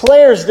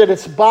declares that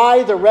it's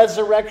by the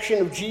resurrection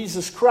of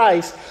Jesus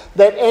Christ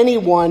that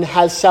anyone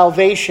has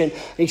salvation.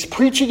 He's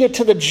preaching it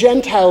to the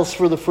Gentiles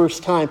for the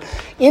first time,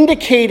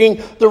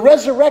 indicating the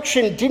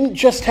resurrection didn't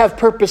just have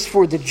purpose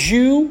for the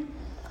Jew,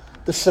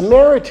 the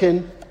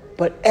Samaritan,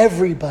 but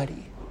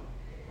everybody.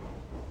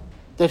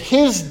 That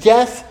his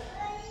death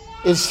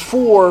is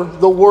for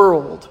the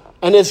world.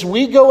 And as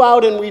we go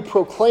out and we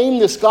proclaim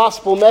this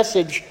gospel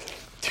message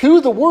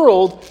to the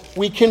world,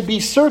 we can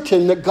be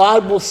certain that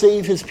God will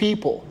save his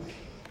people.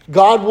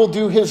 God will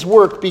do his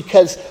work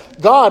because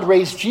God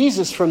raised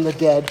Jesus from the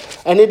dead.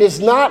 And it is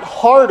not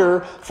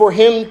harder for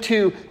him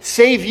to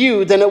save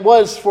you than it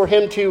was for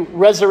him to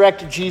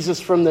resurrect Jesus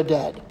from the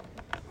dead.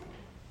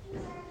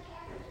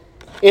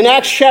 In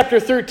Acts chapter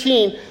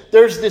 13,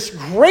 there's this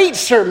great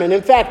sermon.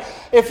 In fact,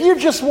 if you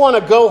just want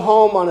to go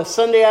home on a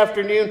Sunday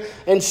afternoon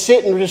and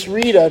sit and just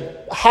read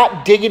a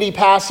hot diggity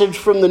passage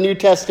from the New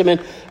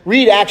Testament,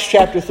 read Acts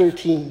chapter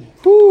 13.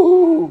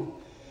 Woo!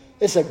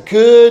 It's a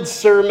good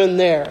sermon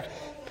there.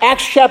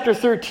 Acts chapter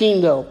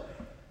 13, though.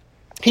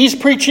 He's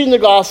preaching the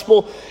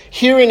gospel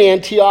here in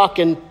Antioch,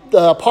 and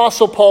the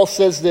Apostle Paul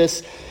says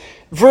this,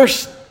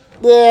 verse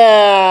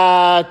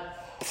 30.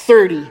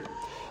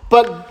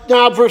 But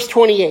now verse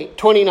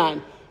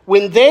 29.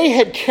 When they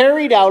had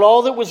carried out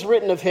all that was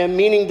written of him,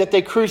 meaning that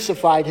they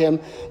crucified him,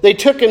 they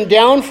took him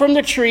down from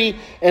the tree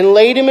and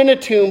laid him in a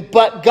tomb.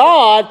 But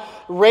God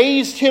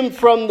raised him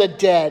from the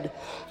dead.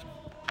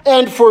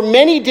 And for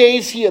many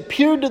days he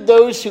appeared to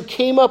those who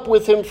came up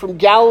with him from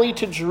Galilee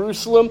to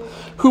Jerusalem,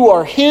 who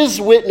are his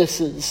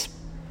witnesses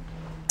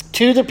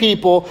to the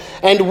people.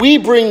 And we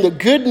bring the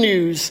good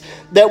news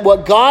that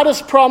what God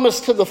has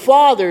promised to the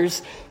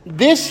fathers,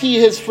 this he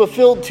has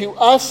fulfilled to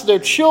us, their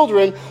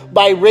children,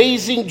 by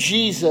raising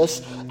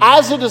Jesus.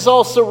 As it is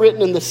also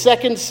written in the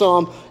second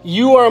Psalm,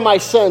 you are my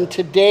son,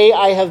 today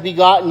I have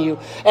begotten you.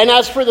 And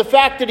as for the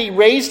fact that he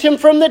raised him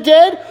from the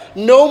dead,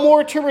 no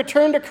more to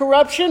return to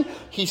corruption,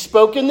 he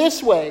spoke in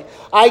this way,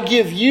 I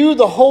give you,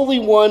 the Holy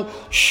One,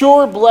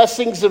 sure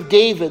blessings of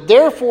David.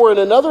 Therefore, in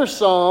another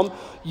Psalm,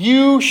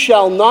 you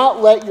shall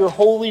not let your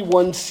Holy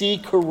One see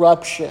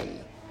corruption.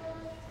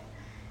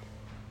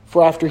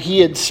 For after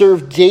he had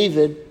served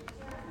David,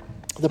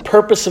 the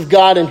purpose of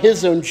God in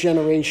his own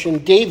generation,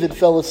 David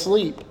fell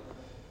asleep.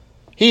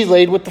 He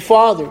laid with the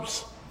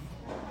fathers.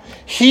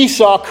 He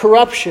saw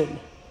corruption.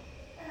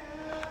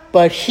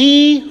 But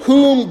he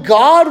whom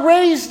God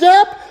raised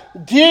up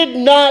did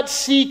not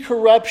see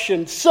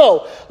corruption.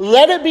 So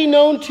let it be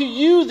known to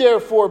you,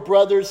 therefore,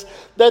 brothers,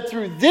 that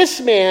through this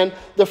man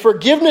the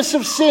forgiveness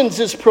of sins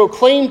is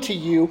proclaimed to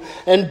you,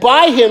 and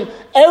by him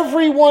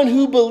everyone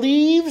who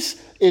believes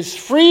is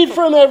freed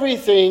from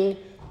everything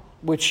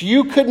which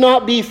you could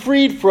not be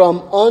freed from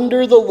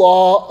under the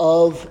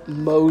law of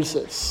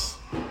Moses.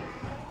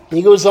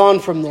 He goes on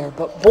from there,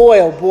 but boy,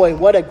 oh boy,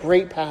 what a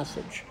great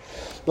passage.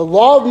 The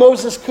law of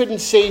Moses couldn't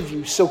save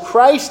you, so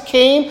Christ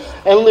came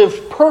and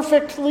lived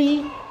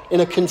perfectly in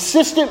a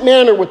consistent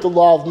manner with the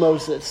law of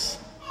Moses.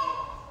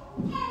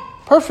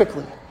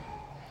 Perfectly.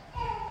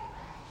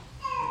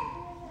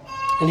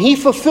 And he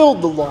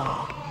fulfilled the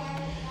law.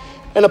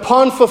 And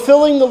upon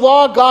fulfilling the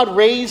law, God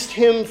raised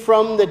him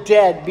from the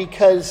dead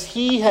because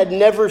he had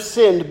never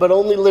sinned but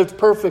only lived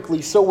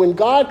perfectly. So when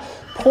God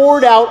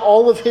poured out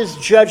all of his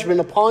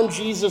judgment upon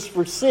Jesus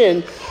for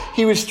sin,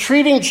 he was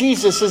treating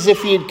Jesus as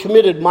if he had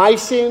committed my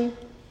sin,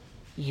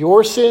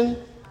 your sin,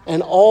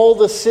 and all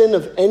the sin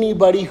of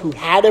anybody who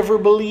had ever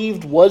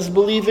believed, was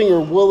believing, or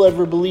will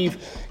ever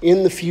believe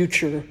in the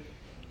future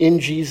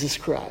in Jesus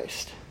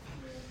Christ.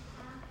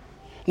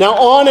 Now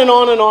on and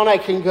on and on I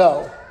can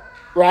go,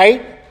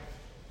 right?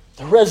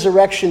 The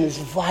resurrection is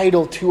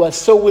vital to us.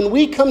 So when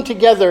we come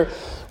together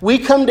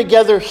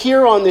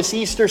here on this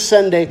Easter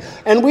Sunday,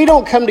 and we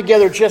don't come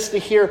together just to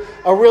hear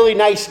a really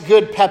nice,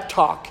 good pep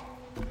talk.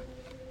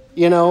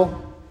 You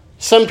know,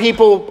 some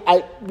people,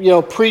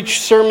 preach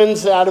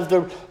sermons out of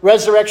the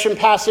resurrection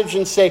passage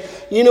and say,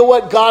 you know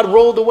what, God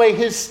rolled away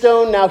his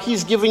stone, now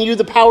he's giving you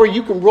the power,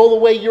 you can roll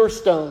away your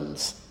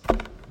stones.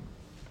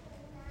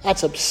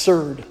 That's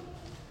absurd.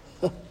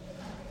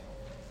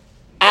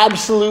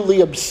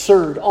 Absolutely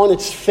absurd on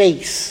its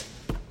face.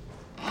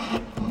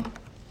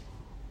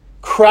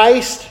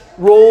 Christ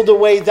rolled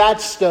away that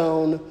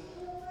stone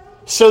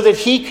so that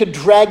he could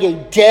drag a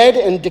dead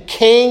and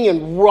decaying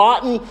and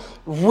rotten,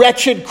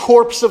 wretched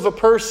corpse of a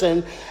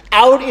person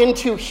out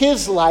into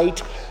his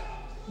light,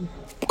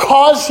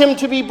 cause him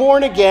to be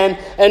born again,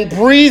 and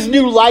breathe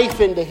new life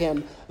into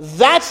him.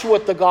 That's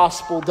what the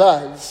gospel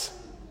does.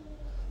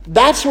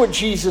 That's what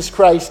Jesus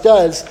Christ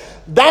does.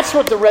 That's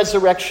what the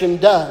resurrection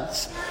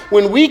does.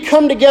 when we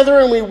come together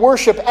and we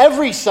worship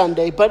every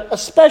Sunday, but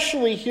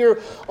especially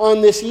here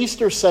on this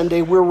Easter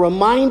Sunday, we're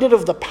reminded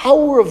of the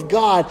power of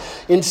God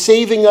in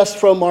saving us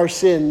from our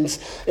sins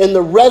and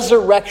the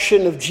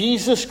resurrection of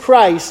Jesus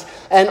Christ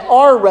and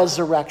our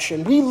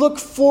resurrection. We look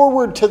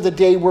forward to the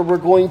day where we're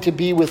going to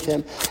be with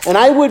him. And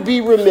I would be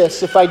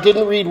remiss if I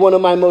didn't read one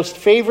of my most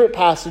favorite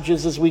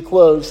passages as we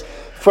close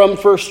from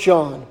 1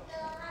 John.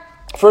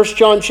 1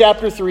 John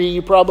chapter 3,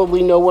 you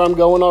probably know where I'm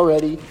going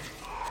already.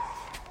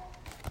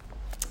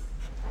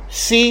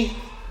 See,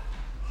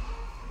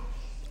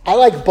 I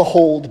like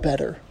behold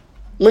better.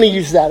 I'm going to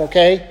use that,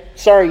 okay?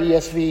 Sorry,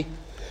 ESV.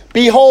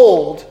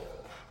 Behold,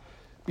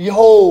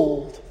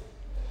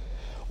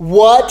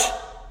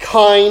 what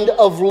kind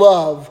of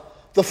love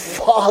the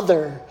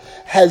Father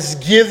has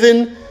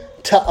given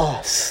to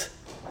us,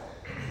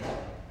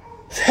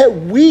 that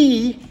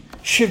we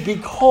should be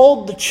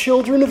called the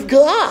children of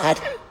God.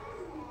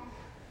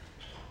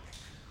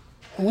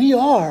 We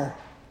are.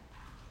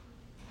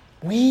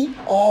 We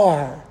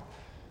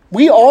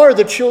are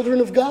the children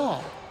of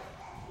God.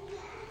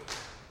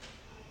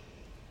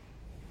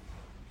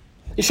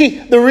 You see,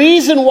 the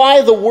reason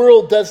why the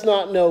world does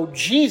not know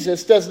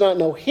Jesus, does not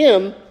know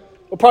him,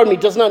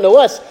 does not know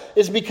us,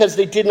 is because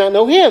they did not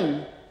know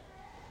him.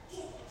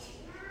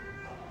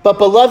 But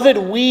beloved,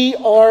 we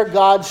are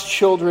God's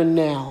children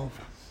now.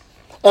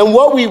 And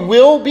what we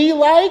will be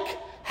like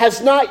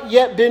has not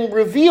yet been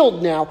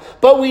revealed now.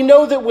 But we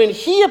know that when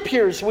he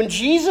appears, when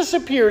Jesus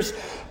appears,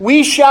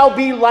 we shall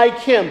be like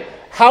him.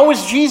 How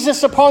was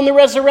Jesus upon the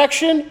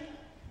resurrection?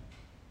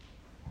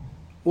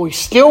 Well, he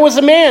still was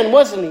a man,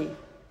 wasn't he?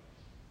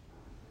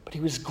 But he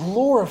was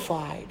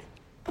glorified.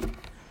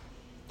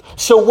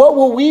 So what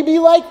will we be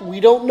like? We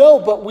don't know,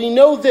 but we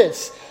know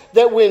this,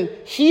 that when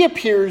he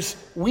appears,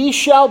 we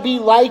shall be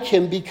like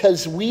him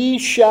because we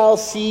shall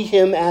see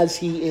him as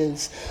he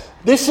is.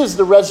 This is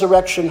the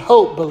resurrection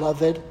hope,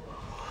 beloved.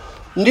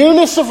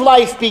 Newness of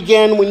life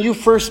began when you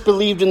first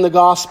believed in the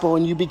gospel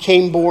and you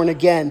became born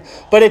again.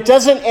 But it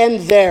doesn't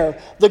end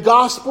there. The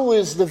gospel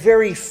is the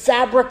very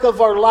fabric of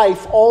our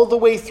life all the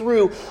way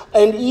through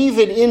and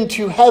even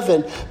into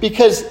heaven.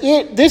 Because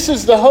this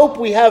is the hope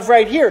we have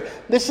right here.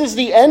 This is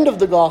the end of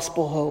the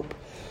gospel hope.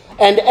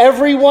 And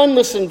everyone,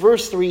 listen,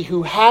 verse 3,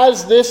 who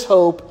has this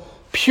hope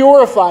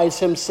purifies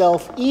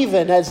himself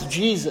even as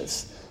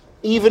Jesus,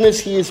 even as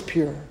he is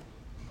pure.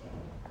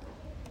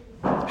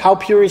 How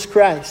pure is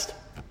Christ?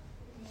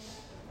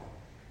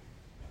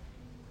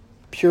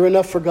 Pure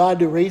enough for God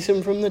to raise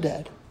him from the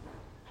dead.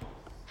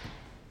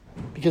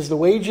 Because the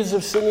wages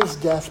of sin is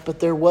death, but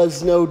there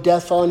was no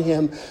death on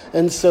him.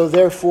 And so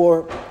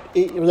therefore,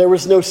 there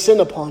was no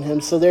sin upon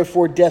him. So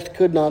therefore, death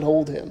could not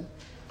hold him.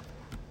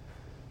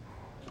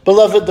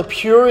 Beloved, the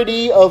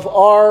purity of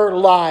our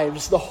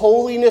lives, the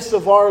holiness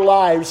of our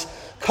lives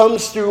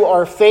comes through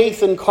our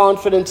faith and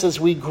confidence as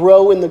we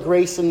grow in the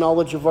grace and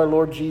knowledge of our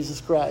Lord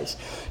Jesus Christ.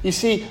 You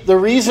see, the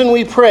reason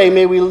we pray,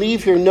 may we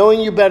leave here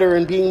knowing you better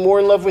and being more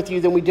in love with you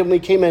than we did when we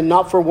came in,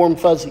 not for warm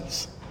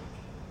fuzzies.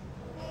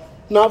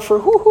 Not for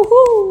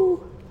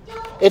hoo-hoo-hoo.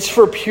 It's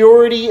for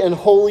purity and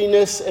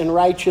holiness and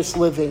righteous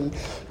living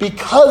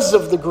because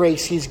of the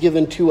grace he's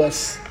given to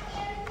us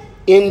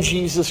in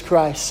Jesus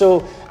Christ.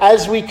 So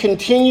as we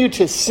continue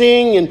to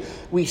sing and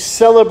we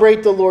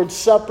celebrate the Lord's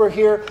Supper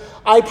here,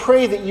 I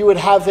pray that you would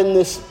have in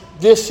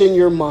this in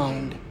your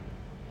mind.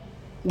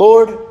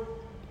 Lord, you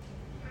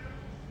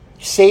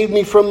saved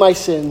me from my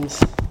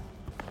sins.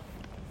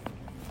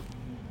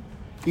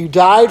 You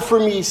died for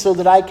me so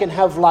that I can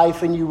have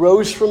life, and you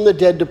rose from the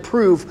dead to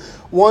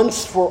prove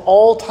once for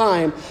all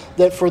time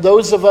that for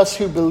those of us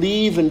who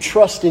believe and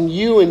trust in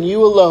you and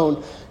you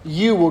alone,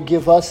 you will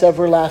give us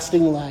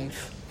everlasting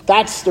life.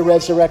 That's the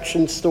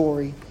resurrection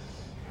story.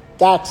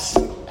 That's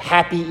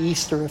happy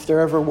Easter if there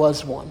ever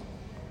was one.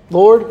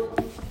 Lord,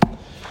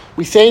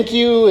 we thank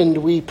you and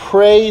we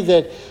pray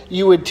that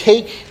you would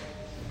take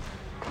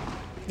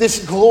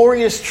this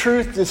glorious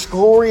truth, this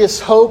glorious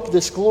hope,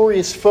 this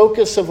glorious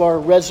focus of our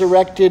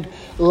resurrected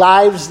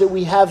lives that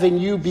we have in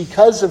you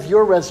because of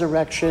your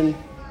resurrection.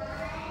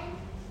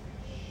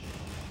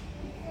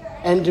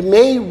 And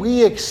may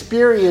we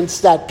experience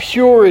that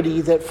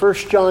purity that 1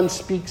 John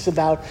speaks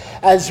about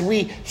as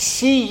we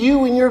see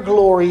you in your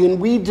glory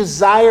and we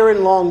desire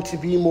and long to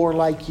be more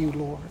like you,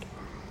 Lord.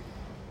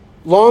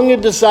 Long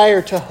and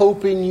desire to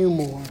hope in you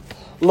more.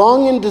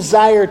 Long and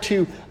desire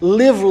to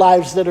live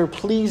lives that are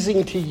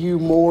pleasing to you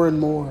more and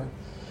more.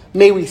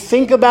 May we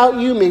think about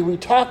you. May we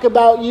talk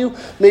about you.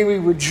 May we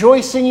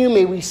rejoice in you.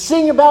 May we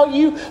sing about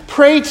you,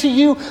 pray to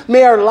you.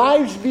 May our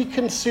lives be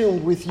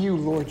consumed with you,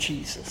 Lord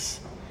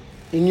Jesus.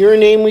 In your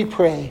name we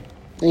pray.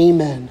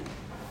 Amen.